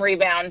watch them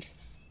rebound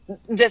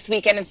this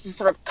weekend and to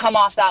sort of come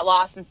off that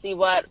loss and see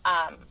what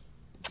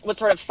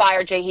sort of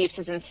fire Jay Heaps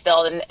has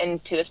instilled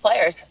into his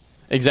players.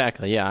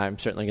 Exactly, yeah. I'm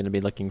certainly going to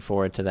be looking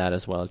forward to that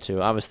as well,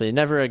 too. Obviously,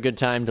 never a good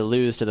time to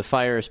lose to the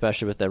Fire,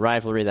 especially with the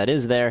rivalry that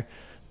is there.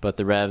 But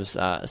the Revs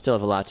still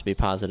have a lot to be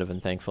positive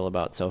and thankful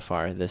about so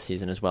far this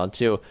season as well,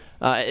 too.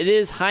 It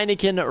is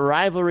Heineken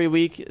Rivalry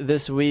Week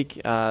this week,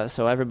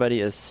 so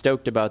everybody is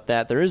stoked about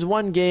that. There is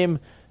one game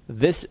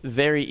this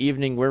very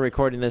evening. We're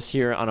recording this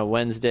here on a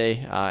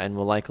Wednesday, and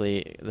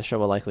the show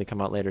will likely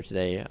come out later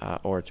today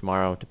or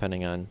tomorrow,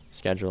 depending on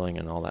scheduling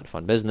and all that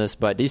fun business.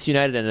 But DC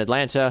United and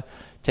Atlanta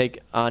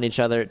take on each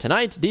other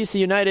tonight. DC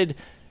United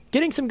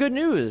getting some good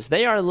news.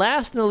 They are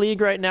last in the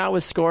league right now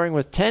with scoring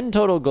with 10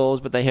 total goals,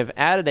 but they have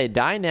added a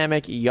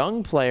dynamic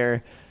young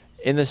player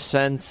in the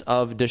sense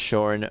of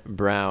Deshaun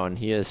Brown.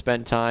 He has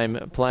spent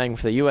time playing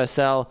for the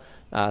USL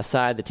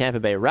side, the Tampa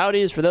Bay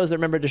Rowdies, for those that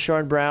remember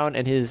Deshaun Brown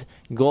and his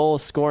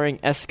goal-scoring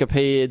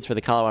escapades for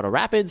the Colorado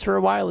Rapids for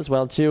a while as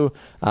well, too.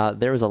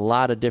 There was a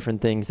lot of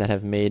different things that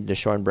have made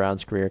Deshaun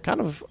Brown's career kind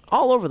of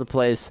all over the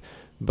place,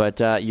 but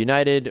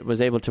United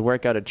was able to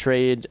work out a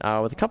trade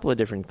with a couple of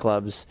different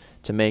clubs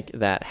to make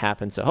that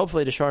happen. So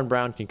hopefully Deshaun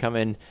Brown can come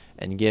in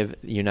and give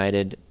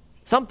United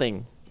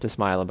something to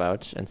smile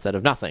about instead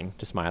of nothing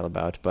to smile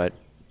about, but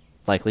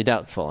likely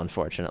doubtful,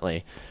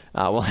 unfortunately.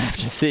 We'll have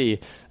to see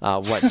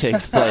what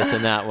takes place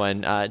in that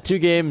one. 2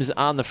 games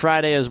on the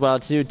Friday as well,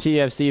 too.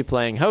 TFC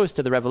playing host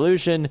to the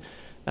Revolution,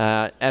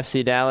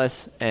 FC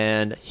Dallas,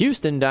 and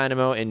Houston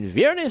Dynamo in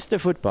Viernes de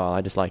Football.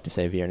 I just like to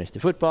say Viernes de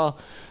Football.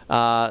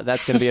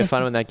 That's going to be a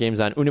fun one. That game's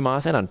on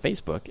Unimas and on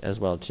Facebook as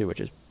well, too, which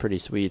is pretty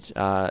sweet.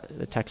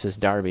 The Texas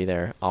Derby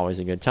there, always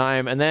a good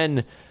time. And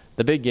then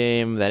the big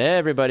game that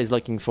everybody's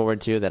looking forward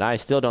to that I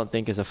still don't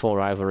think is a full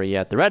rivalry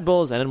yet. The Red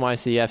Bulls and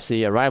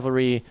NYCFC, a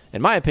rivalry,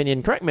 in my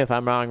opinion, correct me if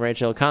I'm wrong,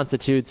 Rachel,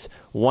 constitutes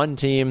one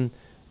team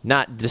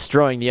not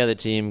destroying the other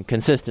team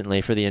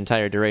consistently for the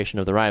entire duration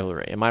of the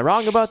rivalry. Am I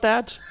wrong about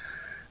that?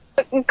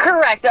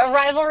 Correct. A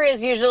rivalry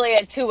is usually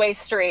a two-way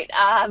street,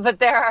 but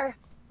there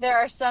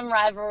are some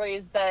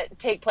rivalries that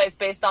take place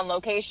based on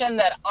location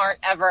that aren't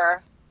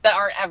ever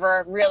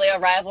really a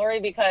rivalry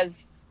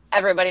because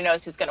everybody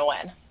knows who's going to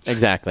win.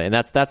 Exactly, and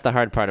that's the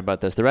hard part about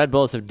this. The Red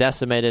Bulls have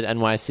decimated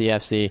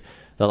NYCFC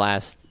the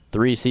last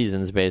 3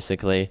 seasons,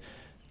 basically.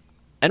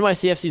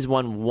 NYCFC's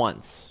won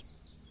once.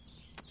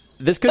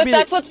 But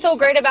that's what's so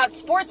great about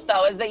sports,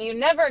 though, is that you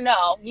never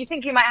know. You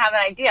think you might have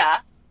an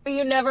idea, but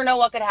you never know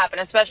what could happen,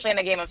 especially in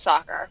a game of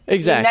soccer.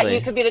 Exactly.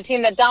 You could be the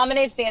team that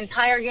dominates the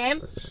entire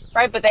game,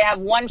 right? But they have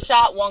one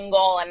shot, one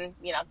goal, and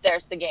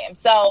there's the game.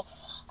 So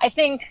I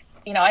think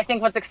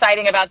what's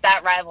exciting about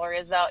that rivalry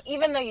is, though,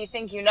 even though you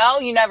think you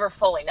never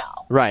fully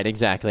know. Right,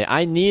 exactly.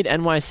 I need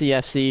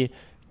NYCFC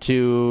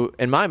to,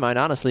 in my mind,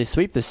 honestly,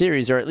 sweep the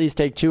series or at least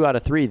take 2 out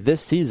of 3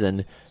 this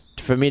season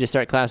for me to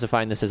start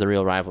classifying this as a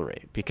real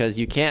rivalry. Because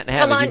you can't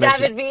have,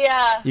 David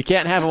Villa. You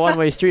can't have a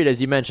one-way street,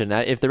 as you mentioned.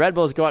 If the Red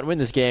Bulls go out and win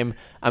this game,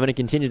 I'm going to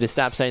continue to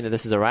stop saying that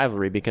this is a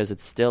rivalry because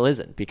it still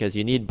isn't. Because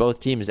you need both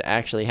teams to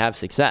actually have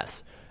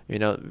success.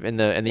 In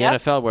the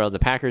NFL world, the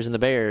Packers and the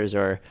Bears,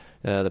 or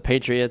the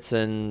Patriots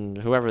and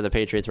whoever the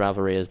Patriots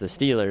rivalry is, the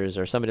Steelers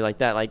or somebody like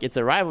that. Like, it's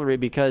a rivalry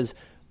because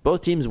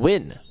both teams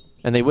win,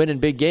 and they win in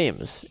big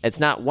games. It's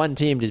not one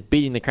team just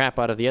beating the crap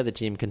out of the other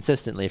team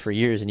consistently for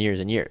years and years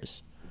and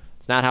years.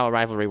 It's not how a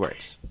rivalry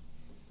works.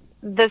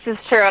 This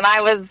is true, and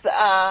I was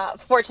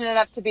fortunate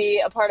enough to be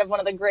a part of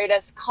one of the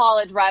greatest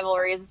college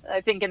rivalries,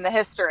 I think, in the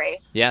history.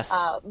 Yes.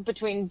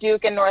 Between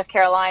Duke and North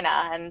Carolina,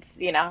 and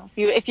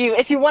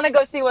if you want to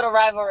go see what a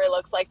rivalry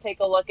looks like, take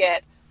a look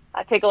at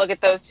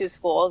those 2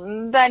 schools,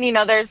 and then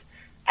there's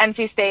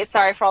NC State.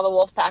 Sorry for all the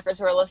Wolfpackers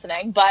who are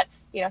listening, but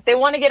they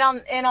want to get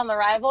in on the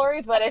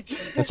rivalry, but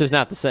it's just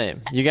not the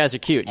same. You guys are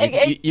cute.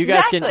 You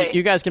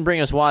guys can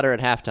bring us water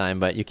at halftime,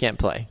 but you can't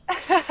play.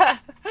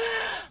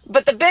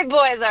 But the big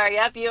boys are,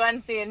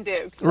 UNC and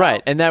Duke. So.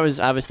 Right, and that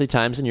was obviously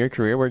times in your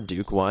career where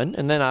Duke won,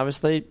 and then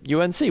obviously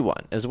UNC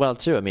won as well,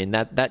 too. I mean,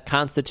 that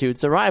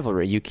constitutes a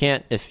rivalry. You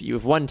can't, if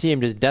one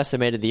team just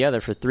decimated the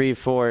other for 3,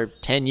 4,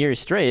 10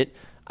 years straight,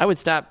 I would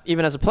stop,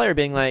 even as a player,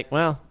 being like,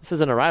 well, this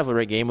isn't a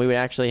rivalry game. We would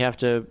actually have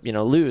to,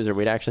 lose, or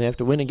we'd actually have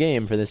to win a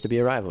game for this to be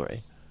a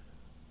rivalry.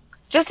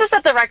 Just to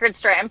set the record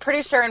straight, I'm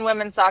pretty sure in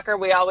women's soccer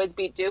we always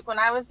beat Duke when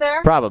I was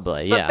there.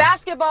 Probably, yeah. But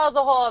basketball is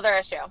a whole other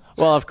issue.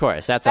 Well, of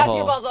course,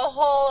 basketball's a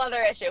whole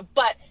other issue.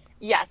 But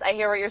yes, I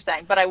hear what you're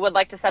saying, but I would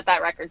like to set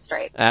that record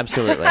straight.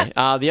 Absolutely.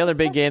 The other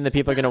big game that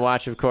people are going to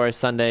watch, of course,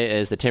 Sunday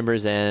is the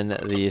Timbers and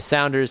the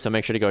Sounders, so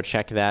make sure to go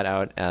check that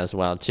out as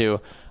well, too.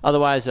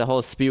 Otherwise, a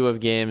whole spew of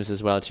games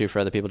as well, too, for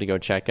other people to go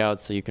check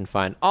out, so you can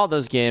find all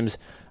those games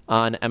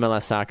on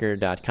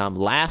MLSsoccer.com.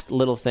 Last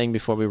little thing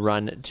before we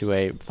run to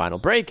a final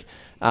break.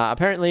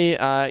 Apparently,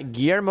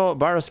 Guillermo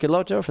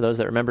Barros-Schelotto, for those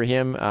that remember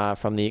him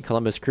from the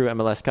Columbus Crew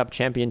MLS Cup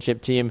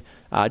Championship team,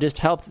 just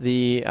helped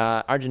the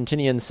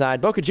Argentinian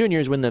side, Boca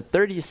Juniors, win the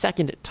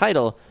 32nd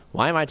title.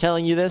 Why am I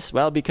telling you this?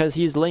 Well, because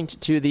he's linked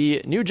to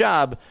the new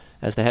job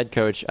as the head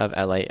coach of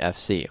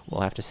LAFC.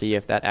 We'll have to see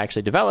if that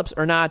actually develops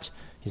or not.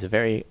 He's a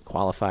very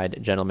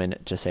qualified gentleman,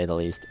 to say the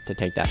least, to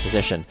take that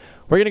position.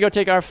 We're going to go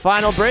take our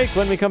final break.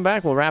 When we come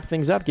back, we'll wrap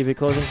things up, give you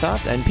closing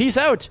thoughts, and peace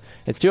out.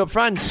 It's 2 Up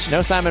Front.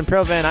 No Simon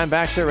Provan. I'm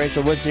Baxter.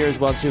 Rachel Woods here as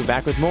well, too.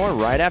 Back with more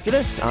right after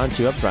this on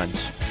 2 Up Front.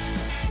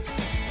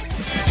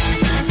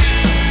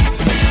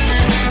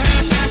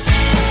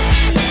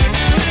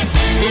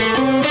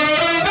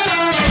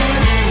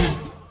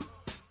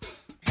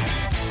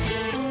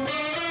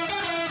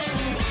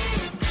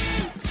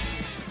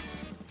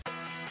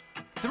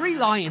 Three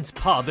Lions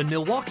Pub in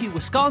Milwaukee,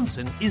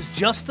 Wisconsin is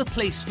just the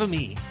place for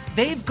me.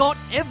 They've got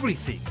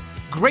everything.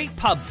 Great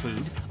pub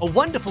food, a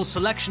wonderful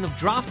selection of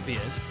draft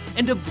beers,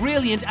 and a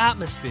brilliant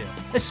atmosphere,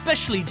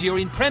 especially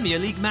during Premier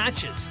League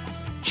matches.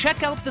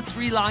 Check out the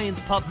Three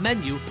Lions Pub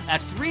menu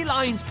at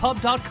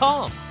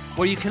threelionspub.com,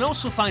 where you can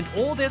also find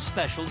all their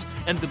specials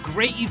and the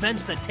great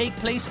events that take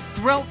place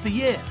throughout the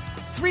year.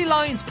 Three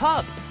Lions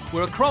Pub,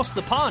 where across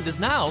the pond is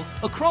now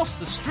across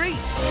the street.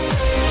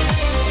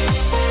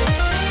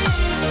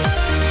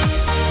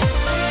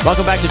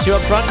 Welcome back to 2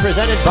 Up Front,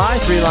 presented by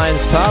Three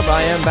Lions Pub.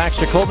 I am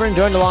Baxter Colburn,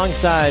 joined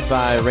alongside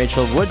by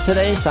Rachel Wood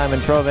today. Simon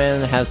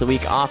Provan has the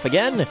week off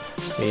again.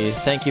 We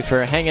thank you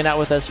for hanging out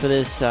with us for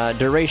this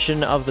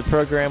duration of the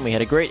program. We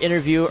had a great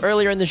interview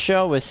earlier in the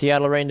show with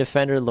Seattle Reign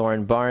defender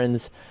Lauren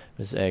Barnes.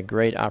 was a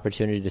great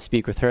opportunity to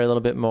speak with her a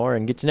little bit more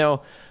and get to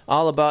know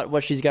all about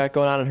what she's got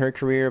going on in her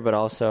career, but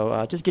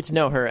also just get to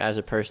know her as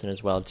a person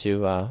as well,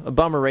 too. A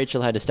bummer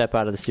Rachel had to step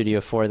out of the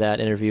studio for that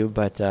interview,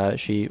 but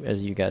she,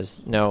 as you guys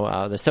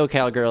know, the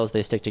SoCal girls,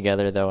 they stick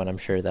together, though, and I'm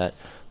sure that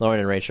Lauren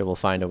and Rachel will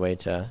find a way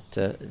to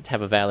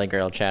have a Valley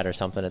Girl chat or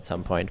something at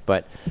some point.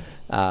 But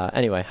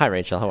anyway, hi,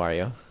 Rachel. How are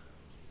you?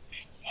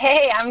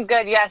 Hey, I'm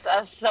good. Yes,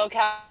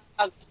 SoCal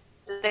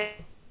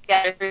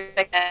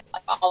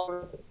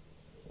all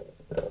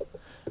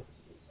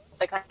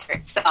the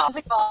country. So I'm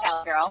a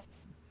SoCal girl.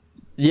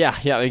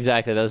 Yeah,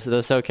 exactly. Those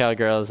SoCal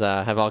girls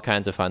have all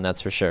kinds of fun, that's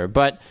for sure.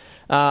 But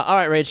all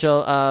right,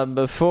 Rachel,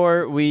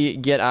 before we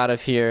get out of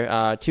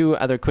here, two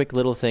other quick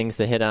little things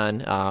to hit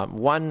on.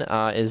 One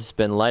has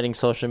been lighting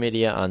social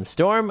media on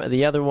storm.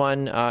 The other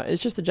one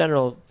is just a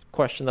general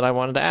question that I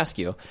wanted to ask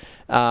you.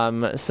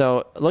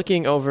 So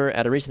looking over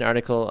at a recent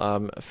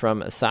article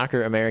from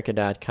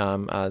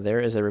socceramerica.com,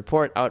 there is a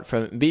report out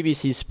from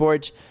BBC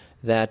Sport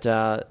that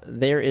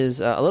there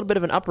is a little bit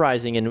of an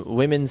uprising in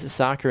women's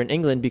soccer in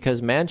England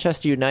because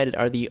Manchester United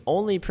are the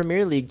only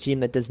Premier League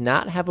team that does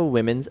not have a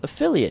women's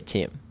affiliate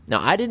team.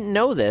 Now, I didn't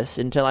know this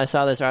until I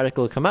saw this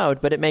article come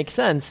out, but it makes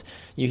sense.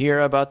 You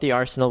hear about the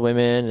Arsenal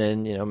women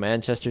and,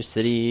 Manchester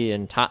City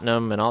and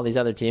Tottenham and all these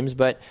other teams,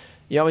 but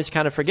you always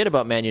kind of forget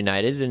about Man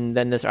United, and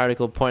then this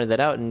article pointed that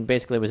out and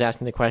basically was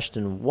asking the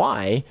question,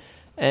 why?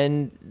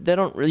 And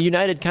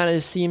United kind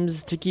of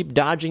seems to keep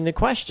dodging the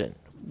question.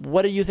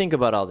 What do you think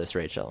about all this,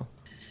 Rachel?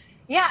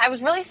 Yeah, I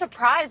was really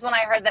surprised when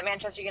I heard that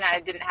Manchester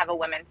United didn't have a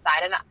women's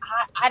side, and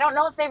I don't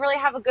know if they really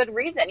have a good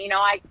reason.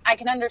 I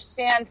can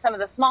understand some of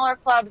the smaller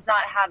clubs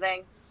not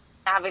having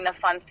the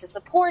funds to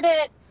support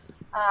it,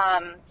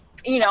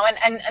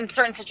 and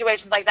certain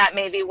situations like that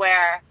maybe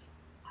where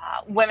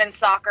women's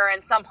soccer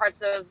in some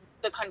parts of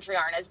the country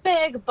aren't as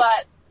big,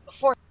 but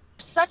for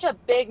such a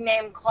big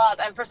name club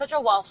and for such a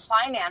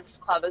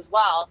well-financed club as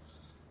well,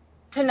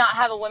 to not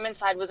have a women's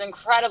side was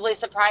incredibly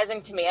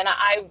surprising to me. And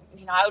I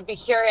would be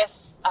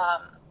curious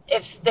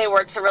if they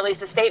were to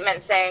release a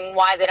statement saying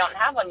why they don't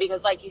have one,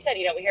 because like you said,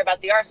 we hear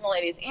about the Arsenal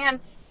ladies and,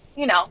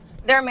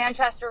 their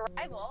Manchester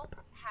rival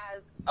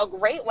has a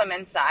great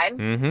women's side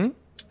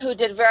who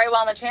did very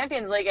well in the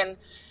Champions League. And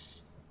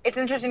it's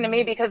interesting to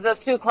me because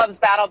those two clubs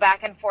battle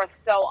back and forth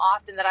so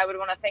often that I would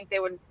want to think they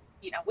would,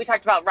 we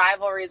talked about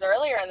rivalries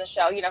earlier in the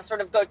show,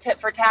 sort of go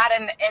tit for tat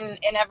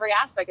in every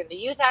aspect, in the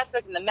youth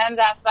aspect, in the men's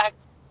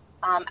aspect.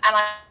 And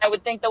I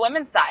would think the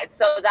women's side.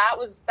 So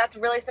that's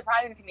really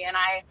surprising to me. And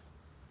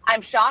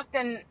I'm shocked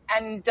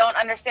and don't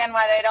understand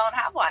why they don't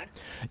have one.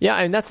 Yeah,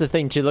 and that's the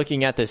thing, too.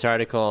 Looking at this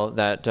article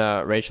that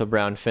Rachel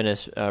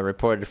Brown-Finnis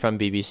reported from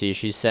BBC,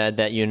 she said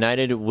that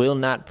United will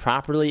not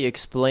properly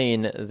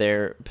explain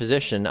their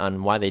position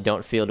on why they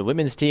don't field a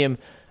women's team.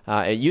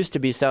 It used to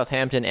be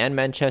Southampton and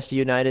Manchester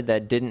United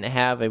that didn't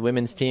have a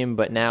women's team,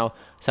 but now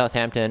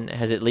Southampton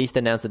has at least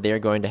announced that they are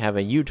going to have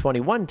a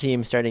U21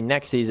 team starting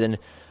next season.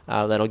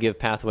 That'll give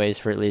pathways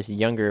for at least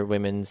younger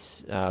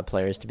women's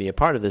players to be a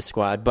part of this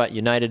squad. But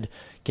United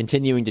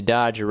continuing to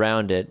dodge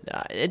around it.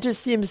 It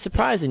just seems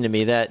surprising to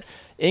me that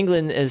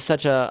England is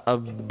such a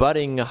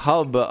budding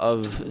hub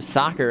of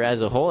soccer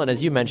as a whole. And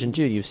as you mentioned,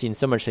 too, you've seen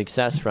so much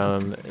success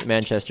from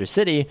Manchester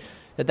City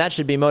that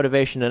should be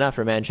motivation enough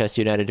for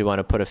Manchester United to want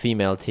to put a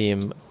female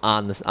team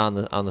on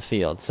the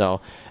field. So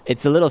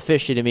it's a little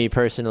fishy to me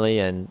personally,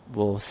 and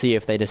we'll see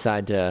if they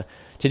decide to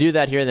do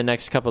that here in the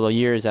next couple of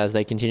years as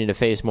they continue to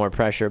face more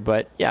pressure.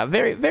 But yeah,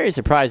 very, very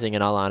surprising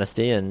in all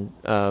honesty, and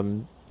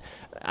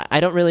I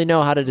don't really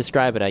know how to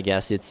describe it, I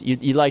guess.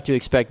 You'd like to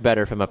expect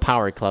better from a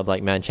power club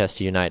like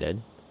Manchester United.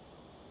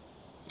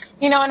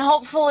 And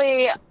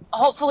hopefully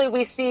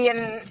we see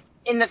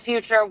in the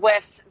future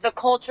with the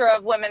culture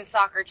of women's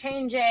soccer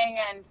changing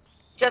and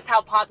just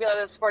how popular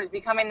the sport is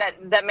becoming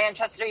that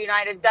Manchester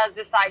United does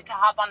decide to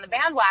hop on the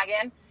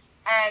bandwagon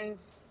and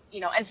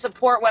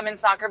support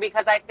women's soccer,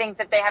 because I think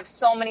that they have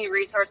so many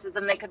resources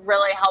and they could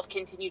really help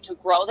continue to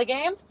grow the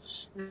game,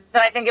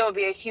 that I think it would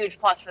be a huge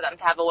plus for them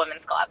to have a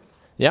women's club.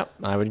 Yep,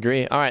 I would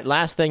agree. All right,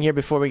 last thing here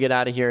before we get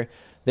out of here.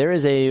 There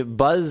is a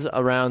buzz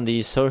around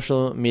the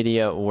social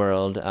media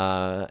world,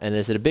 and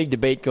there's a big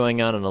debate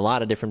going on a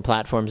lot of different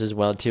platforms as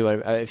well, too.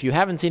 If you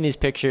haven't seen these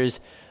pictures,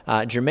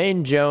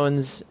 Jermaine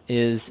Jones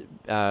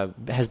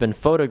has been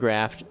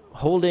photographed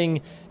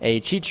holding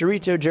a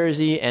Chicharito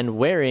jersey and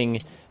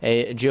wearing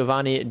a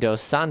Giovanni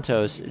Dos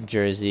Santos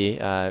jersey.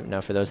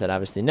 Now, for those that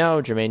obviously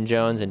know, Jermaine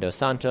Jones and Dos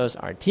Santos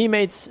are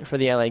teammates for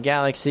the LA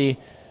Galaxy.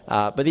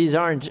 But these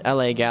aren't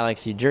LA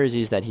Galaxy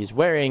jerseys that he's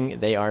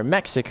wearing. They are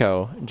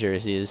Mexico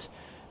jerseys.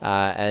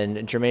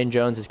 And Jermaine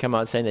Jones has come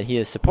out saying that he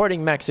is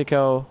supporting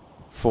Mexico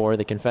for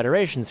the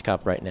Confederations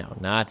Cup right now.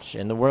 Not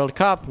in the World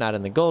Cup, not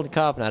in the Gold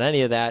Cup, not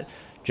any of that.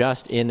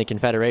 Just in the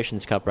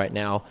Confederations Cup right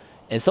now.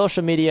 And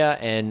social media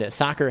and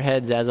soccer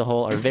heads as a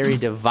whole are very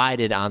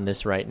divided on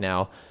this right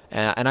now.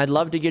 And I'd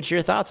love to get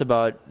your thoughts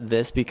about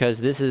this, because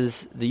this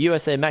is the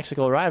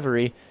USA-Mexico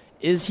rivalry.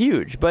 is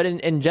huge. But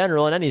in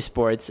general, in any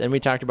sports, and we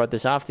talked about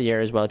this off the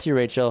air as well too,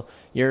 Rachel,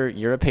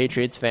 you're a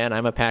Patriots fan,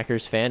 I'm a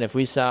Packers fan. If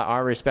we saw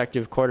our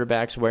respective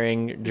quarterbacks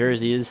wearing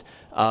jerseys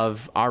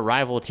of our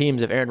rival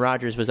teams, if Aaron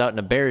Rodgers was out in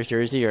a Bears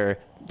jersey or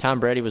Tom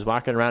Brady was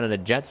walking around in a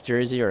Jets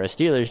jersey or a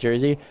Steelers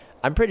jersey,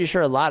 I'm pretty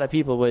sure a lot of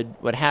people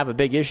would have a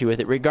big issue with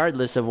it,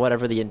 regardless of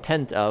whatever the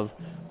intent of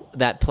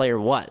that player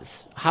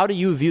was. How do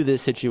you view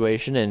this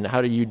situation, and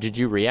how did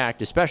you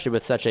react, especially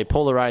with such a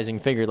polarizing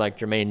figure like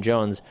Jermaine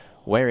Jones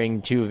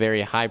wearing two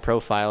very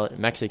high-profile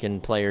Mexican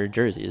player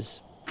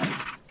jerseys?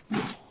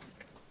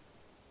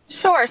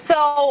 Sure.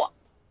 So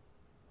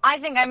I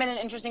think I'm in an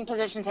interesting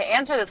position to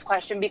answer this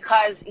question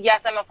because,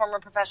 yes, I'm a former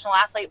professional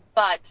athlete,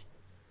 but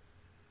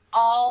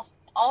all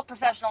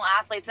professional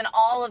athletes and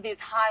all of these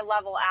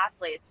high-level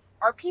athletes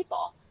are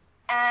people.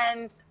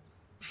 And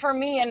for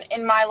me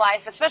in my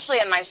life, especially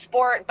in my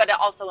sport, but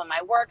also in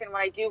my work and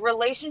what I do,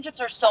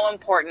 relationships are so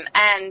important.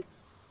 And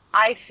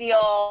I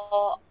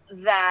feel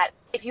that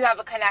if you have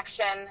a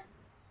connection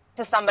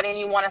to somebody and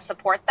you want to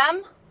support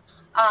them,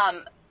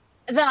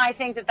 then I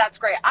think that that's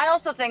great. I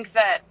also think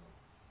that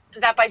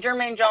by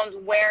Jermaine Jones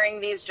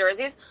wearing these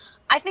jerseys,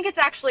 I think it's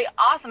actually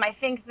awesome. I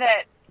think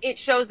that it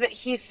shows that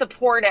he's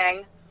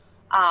supporting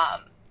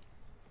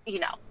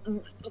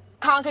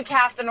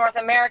CONCACAF, the North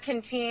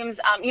American teams,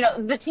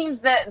 the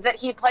teams that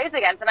he plays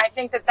against. And I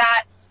think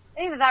that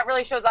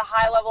really shows a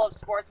high level of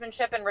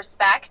sportsmanship and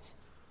respect,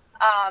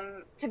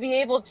 to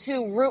be able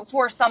to root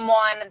for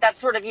someone that's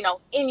sort of,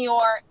 in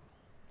your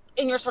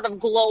sort of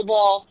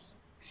global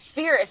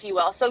sphere, if you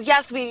will. So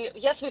yes, we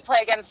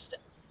play against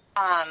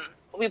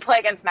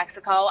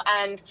Mexico,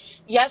 and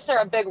yes,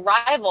 they're a big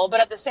rival, but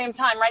at the same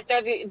time, right,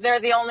 they're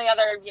the only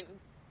other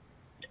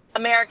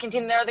American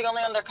team. They're the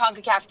only other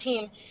CONCACAF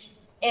team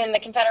in the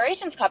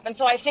Confederations Cup. And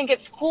so I think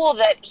it's cool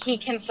that he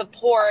can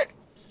support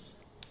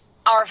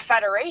our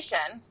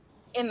federation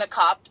in the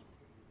cup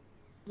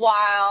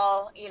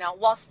while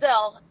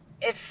still,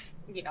 if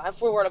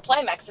we were to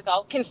play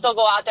Mexico, can still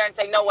go out there and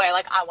say, no way,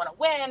 like, I want to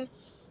win.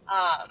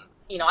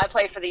 I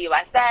play for the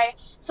USA.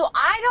 So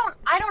I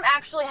don't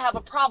actually have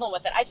a problem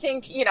with it. I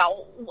think,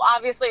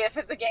 obviously if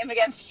it's a game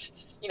against,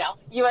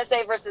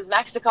 USA versus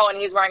Mexico and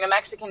he's wearing a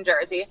Mexican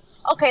jersey,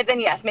 okay, then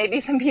yes, maybe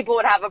some people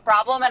would have a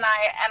problem, and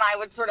I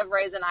would sort of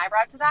raise an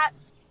eyebrow to that.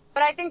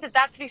 But I think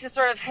that speaks to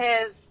sort of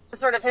his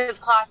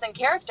class and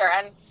character,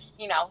 and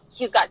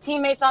he's got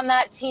teammates on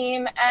that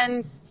team,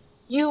 and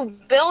you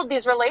build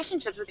these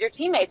relationships with your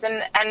teammates,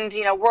 and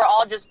we're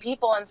all just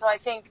people, and so I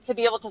think to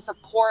be able to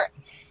support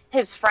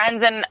his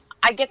friends, and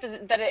I get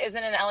that it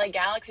isn't an LA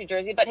Galaxy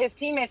jersey, but his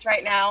teammates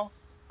right now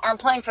aren't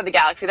playing for the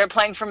Galaxy. They're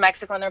playing for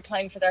Mexico, and they're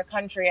playing for their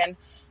country, and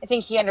I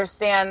think he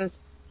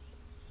understands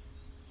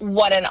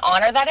what an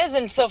honor that is.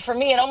 And so for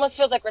me, it almost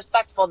feels like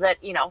respectful that,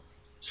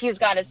 he's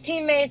got his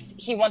teammates,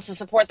 he wants to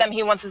support them,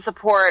 he wants to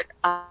support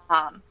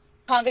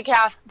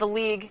CONCACAF, the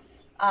league,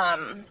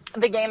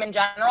 the game in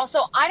general.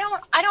 So I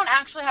don't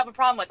actually have a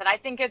problem with it. I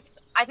think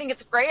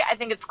it's great. I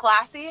think it's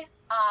classy.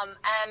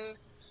 And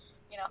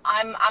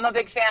I'm a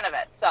big fan of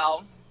it.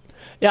 So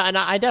yeah, and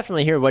I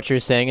definitely hear what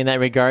you're saying in that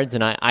regards,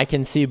 and I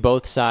can see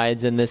both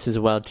sides in this as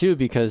well too,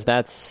 because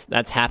that's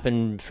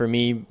happened for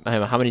me.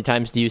 How many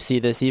times do you see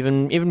this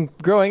even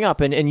growing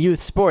up in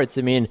youth sports?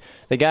 I mean,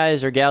 the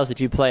guys or gals that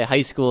you play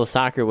high school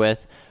soccer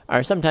with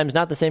are sometimes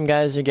not the same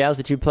guys or gals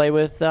that you play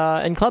with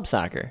in club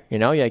soccer.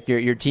 Like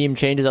your team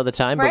changes all the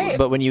time, right.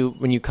 but when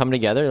you come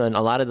together, then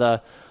a lot of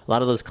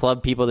those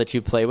club people that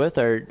you play with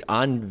are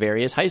on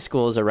various high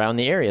schools around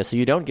the area, so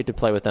you don't get to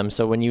play with them.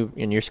 So when you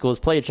and your schools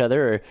play each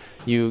other, or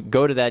you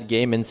go to that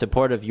game in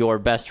support of your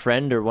best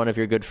friend or one of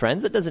your good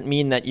friends, that doesn't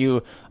mean that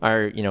you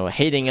are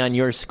hating on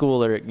your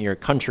school or your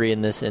country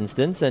in this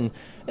instance. And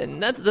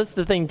that's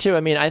the thing too. I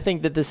mean, I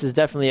think that this is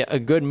definitely a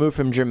good move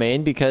from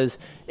Jermaine, because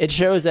it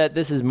shows that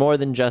this is more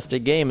than just a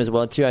game as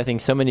well too. I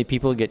think so many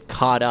people get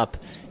caught up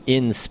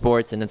in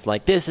sports, and it's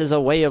like, this is a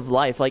way of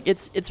life. Like,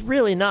 it's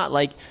really not.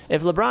 Like,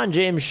 if LeBron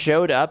James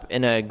showed up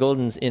in a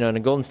Golden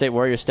State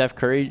Warriors Steph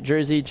Curry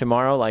jersey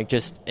tomorrow, like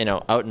just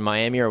out in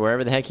Miami or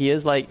wherever the heck he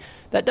is, like,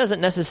 that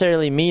doesn't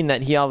necessarily mean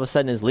that he all of a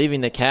sudden is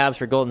leaving the Cavs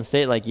for Golden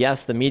State. Like,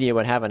 yes, the media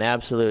would have an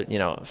absolute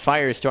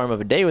firestorm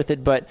of a day with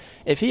it, but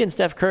if he and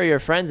Steph Curry are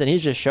friends and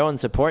he's just showing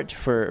support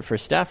for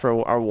Steph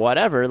or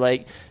whatever,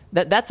 like,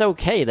 that's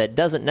okay. That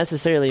doesn't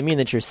necessarily mean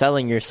that you're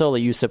selling your soul or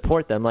you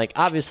support them. Like,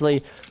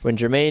 obviously, when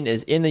Jermaine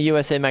is in the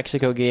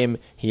USA-Mexico game,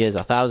 he is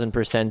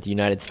 1,000% the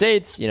United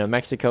States.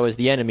 Mexico is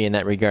the enemy in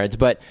that regards.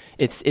 But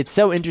it's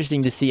so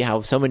interesting to see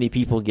how so many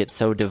people get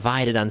so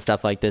divided on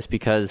stuff like this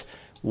because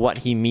what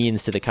he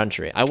means to the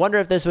country. I wonder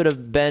if this would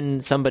have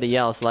been somebody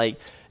else, like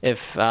if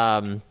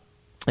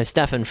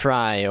Stephen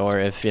Fry or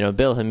if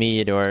Bill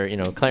Hamid or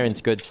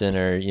Clarence Goodson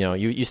or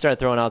you start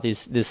throwing out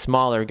these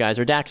smaller guys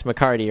or Dax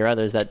McCarty or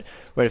others that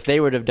where if they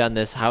would have done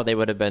this, how they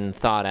would have been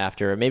thought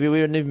after. Maybe we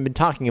wouldn't even been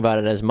talking about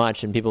it as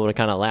much and people would have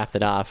kind of laughed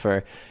it off.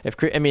 Or if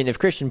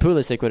Christian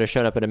Pulisic would have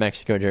shown up in a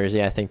Mexico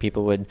jersey, I think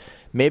people would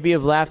maybe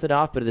have laughed it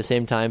off, but at the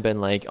same time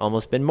been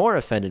almost been more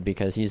offended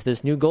because he's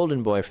this new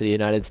golden boy for the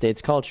United States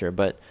culture.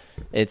 But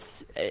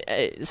it's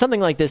something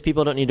like this.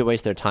 People don't need to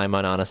waste their time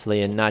on,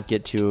 honestly, and not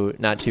too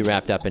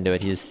wrapped up into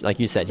it. He's, like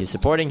you said, he's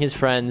supporting his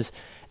friends,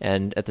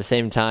 and at the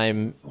same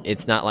time,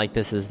 it's not like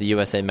this is the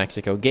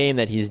USA-Mexico game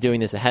that he's doing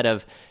this ahead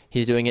of.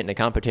 He's doing it in a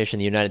competition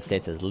the United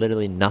States has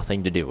literally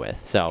nothing to do with.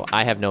 So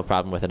I have no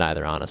problem with it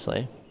either,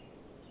 honestly.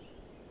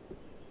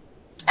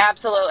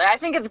 Absolutely. I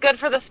think it's good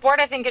for the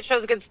sport. I think it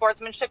shows good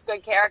sportsmanship,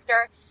 good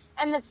character.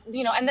 And that's,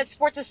 and that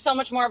sports is so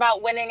much more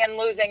about winning and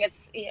losing.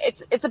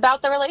 It's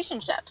about the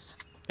relationships.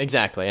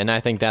 Exactly. And I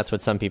think that's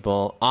what some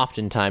people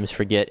oftentimes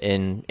forget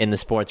in the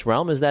sports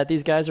realm, is that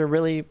these guys are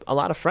really a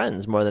lot of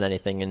friends more than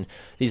anything. And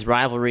these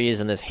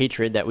rivalries and this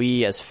hatred that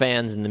we as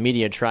fans and the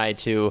media try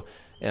to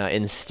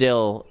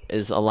instill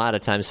is a lot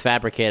of times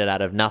fabricated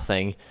out of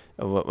nothing,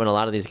 when a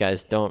lot of these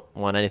guys don't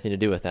want anything to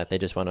do with that. They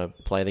just want to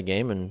play the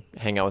game and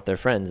hang out with their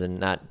friends and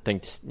not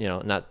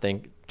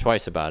think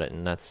twice about it.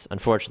 And that's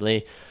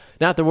unfortunately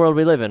not the world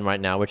we live in right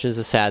now, which is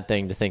a sad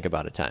thing to think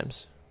about at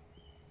times.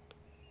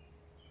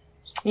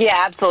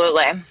 Yeah,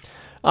 absolutely.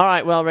 All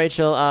right, well,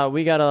 Rachel,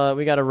 we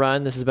gotta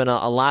run. This has been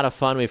a lot of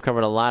fun. We've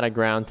covered a lot of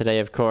ground today,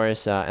 of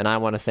course, and I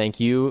want to thank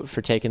you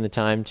for taking the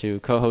time to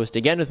co-host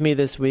again with me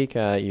this week.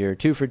 You're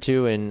 2 for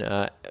 2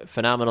 in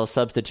phenomenal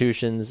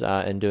substitutions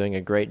and doing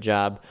a great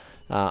job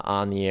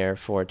on the air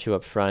for 2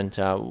 Up Front.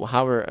 Do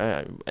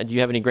you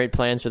have any great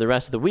plans for the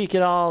rest of the week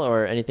at all,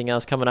 or anything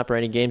else coming up, or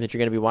any games that you're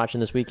going to be watching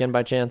this weekend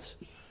by chance?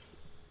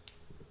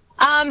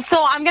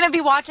 So I'm going to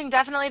be watching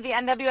definitely the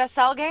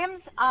NWSL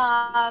games.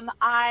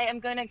 I am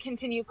going to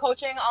continue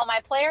coaching all my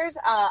players,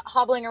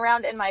 hobbling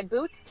around in my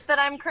boot that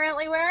I'm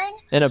currently wearing.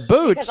 In a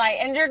boot? Because I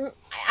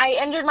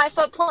injured my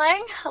foot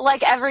playing,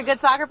 like every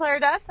good soccer player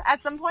does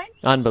at some point.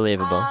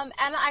 Unbelievable. And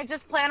I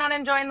just plan on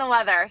enjoying the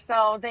weather.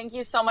 So thank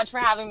you so much for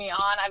having me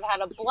on. I've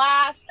had a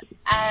blast.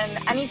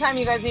 And anytime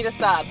you guys need a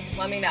sub,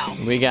 let me know.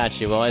 We got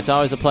you. Well, it's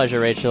always a pleasure,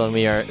 Rachel, and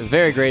we are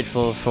very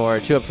grateful for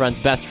 2 Up Front's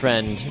best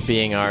friend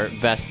being our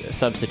best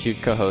substitute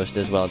co-host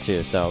as well,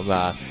 too.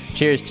 So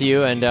cheers to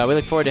you, and we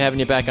look forward to having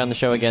you back on the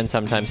show again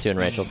sometime soon,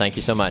 Rachel. Thank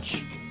you so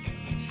much.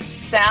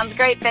 Sounds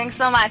great. Thanks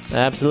so much.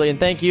 Absolutely. And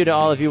thank you to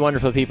all of you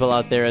wonderful people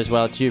out there as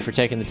well, too, for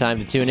taking the time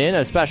to tune in.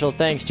 A special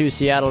thanks to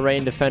Seattle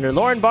Reign defender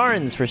Lauren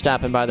Barnes for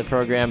stopping by the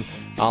program.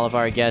 All of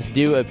our guests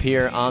do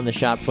appear on the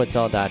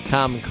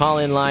shopfutsal.com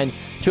call-in line.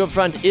 2 Up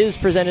Front is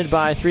presented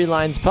by 3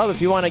 Lines Pub.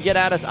 If you want to get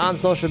at us on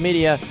social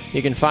media,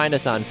 you can find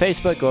us on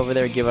Facebook. Go over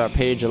there, give our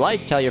page a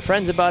like, tell your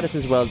friends about us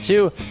as well,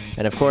 too.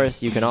 And, of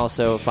course, you can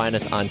also find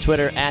us on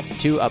Twitter at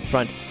 2 Up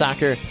Front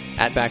Soccer,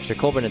 at Baxter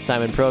Colburn, at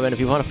Simon Provan. If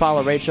you want to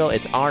follow Rachel,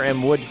 it's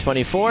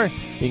RMWood24.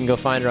 You can go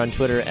find her on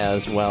Twitter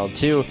as well,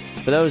 too.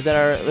 For those that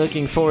are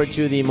looking forward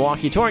to the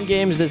Milwaukee Torrent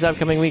games this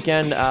upcoming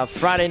weekend,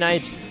 Friday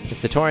night,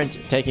 it's the Torrent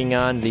taking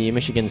on the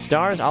Michigan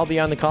Stars. I'll be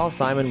on the call.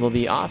 Simon will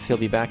be off. He'll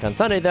be back on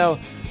Sunday, though,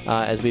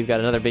 as we've got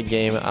another big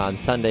game on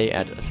Sunday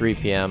at 3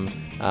 p.m.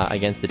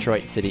 Against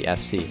Detroit City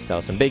FC. So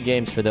some big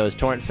games for those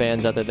Torrent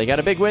fans out there. They got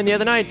a big win the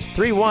other night,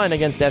 3-1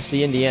 against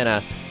FC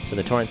Indiana. So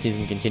the Torrent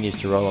season continues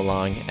to roll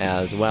along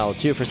as well,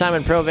 too. For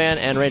Simon Provan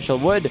and Rachel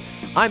Wood,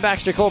 I'm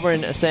Baxter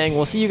Colburn saying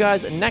we'll see you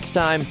guys next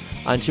time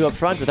on 2 Up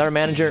Front. With our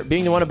manager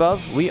being the one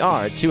above, we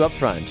are 2 Up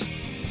Front.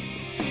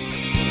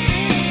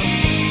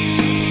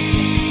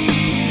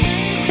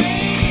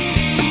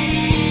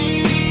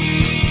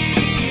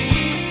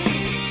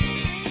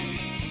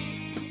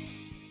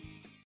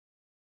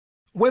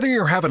 Whether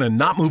you're having a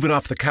not moving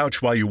off the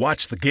couch while you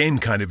watch the game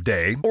kind of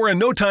day, or a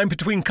no time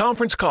between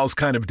conference calls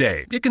kind of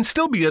day, it can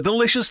still be a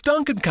delicious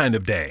Dunkin' kind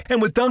of day.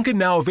 And with Dunkin'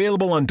 now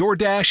available on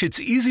DoorDash,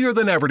 it's easier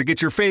than ever to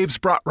get your faves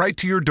brought right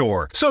to your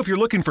door. So if you're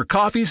looking for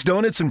coffees,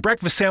 donuts, and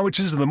breakfast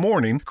sandwiches in the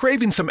morning,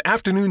 craving some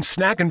afternoon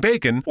snack and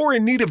bacon, or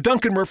in need of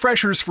Dunkin'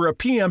 refreshers for a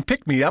PM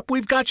pick-me-up,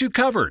 we've got you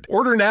covered.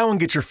 Order now and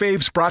get your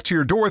faves brought to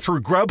your door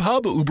through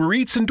Grubhub, Uber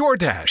Eats, and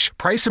DoorDash.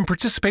 Price and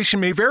participation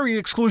may vary.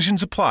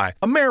 Exclusions apply.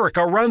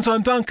 America runs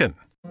on Dunkin'.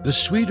 The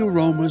sweet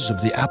aromas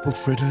of the apple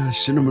fritter,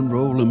 cinnamon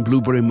roll, and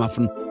blueberry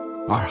muffin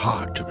are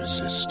hard to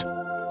resist.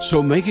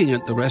 So making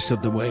it the rest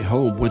of the way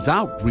home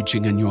without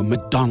reaching in your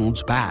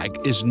McDonald's bag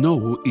is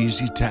no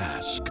easy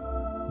task.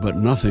 But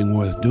nothing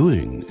worth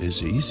doing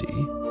is easy.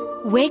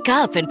 Wake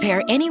up and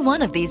pair any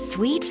one of these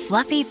sweet,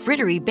 fluffy,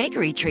 frittery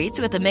bakery treats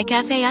with a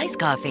McCafe iced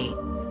coffee.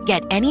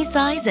 Get any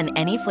size and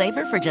any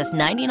flavor for just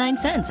 99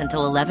 cents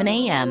until 11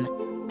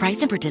 a.m.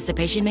 Price and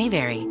participation may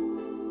vary.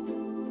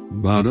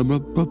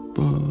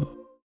 Ba-da-ba-ba-ba.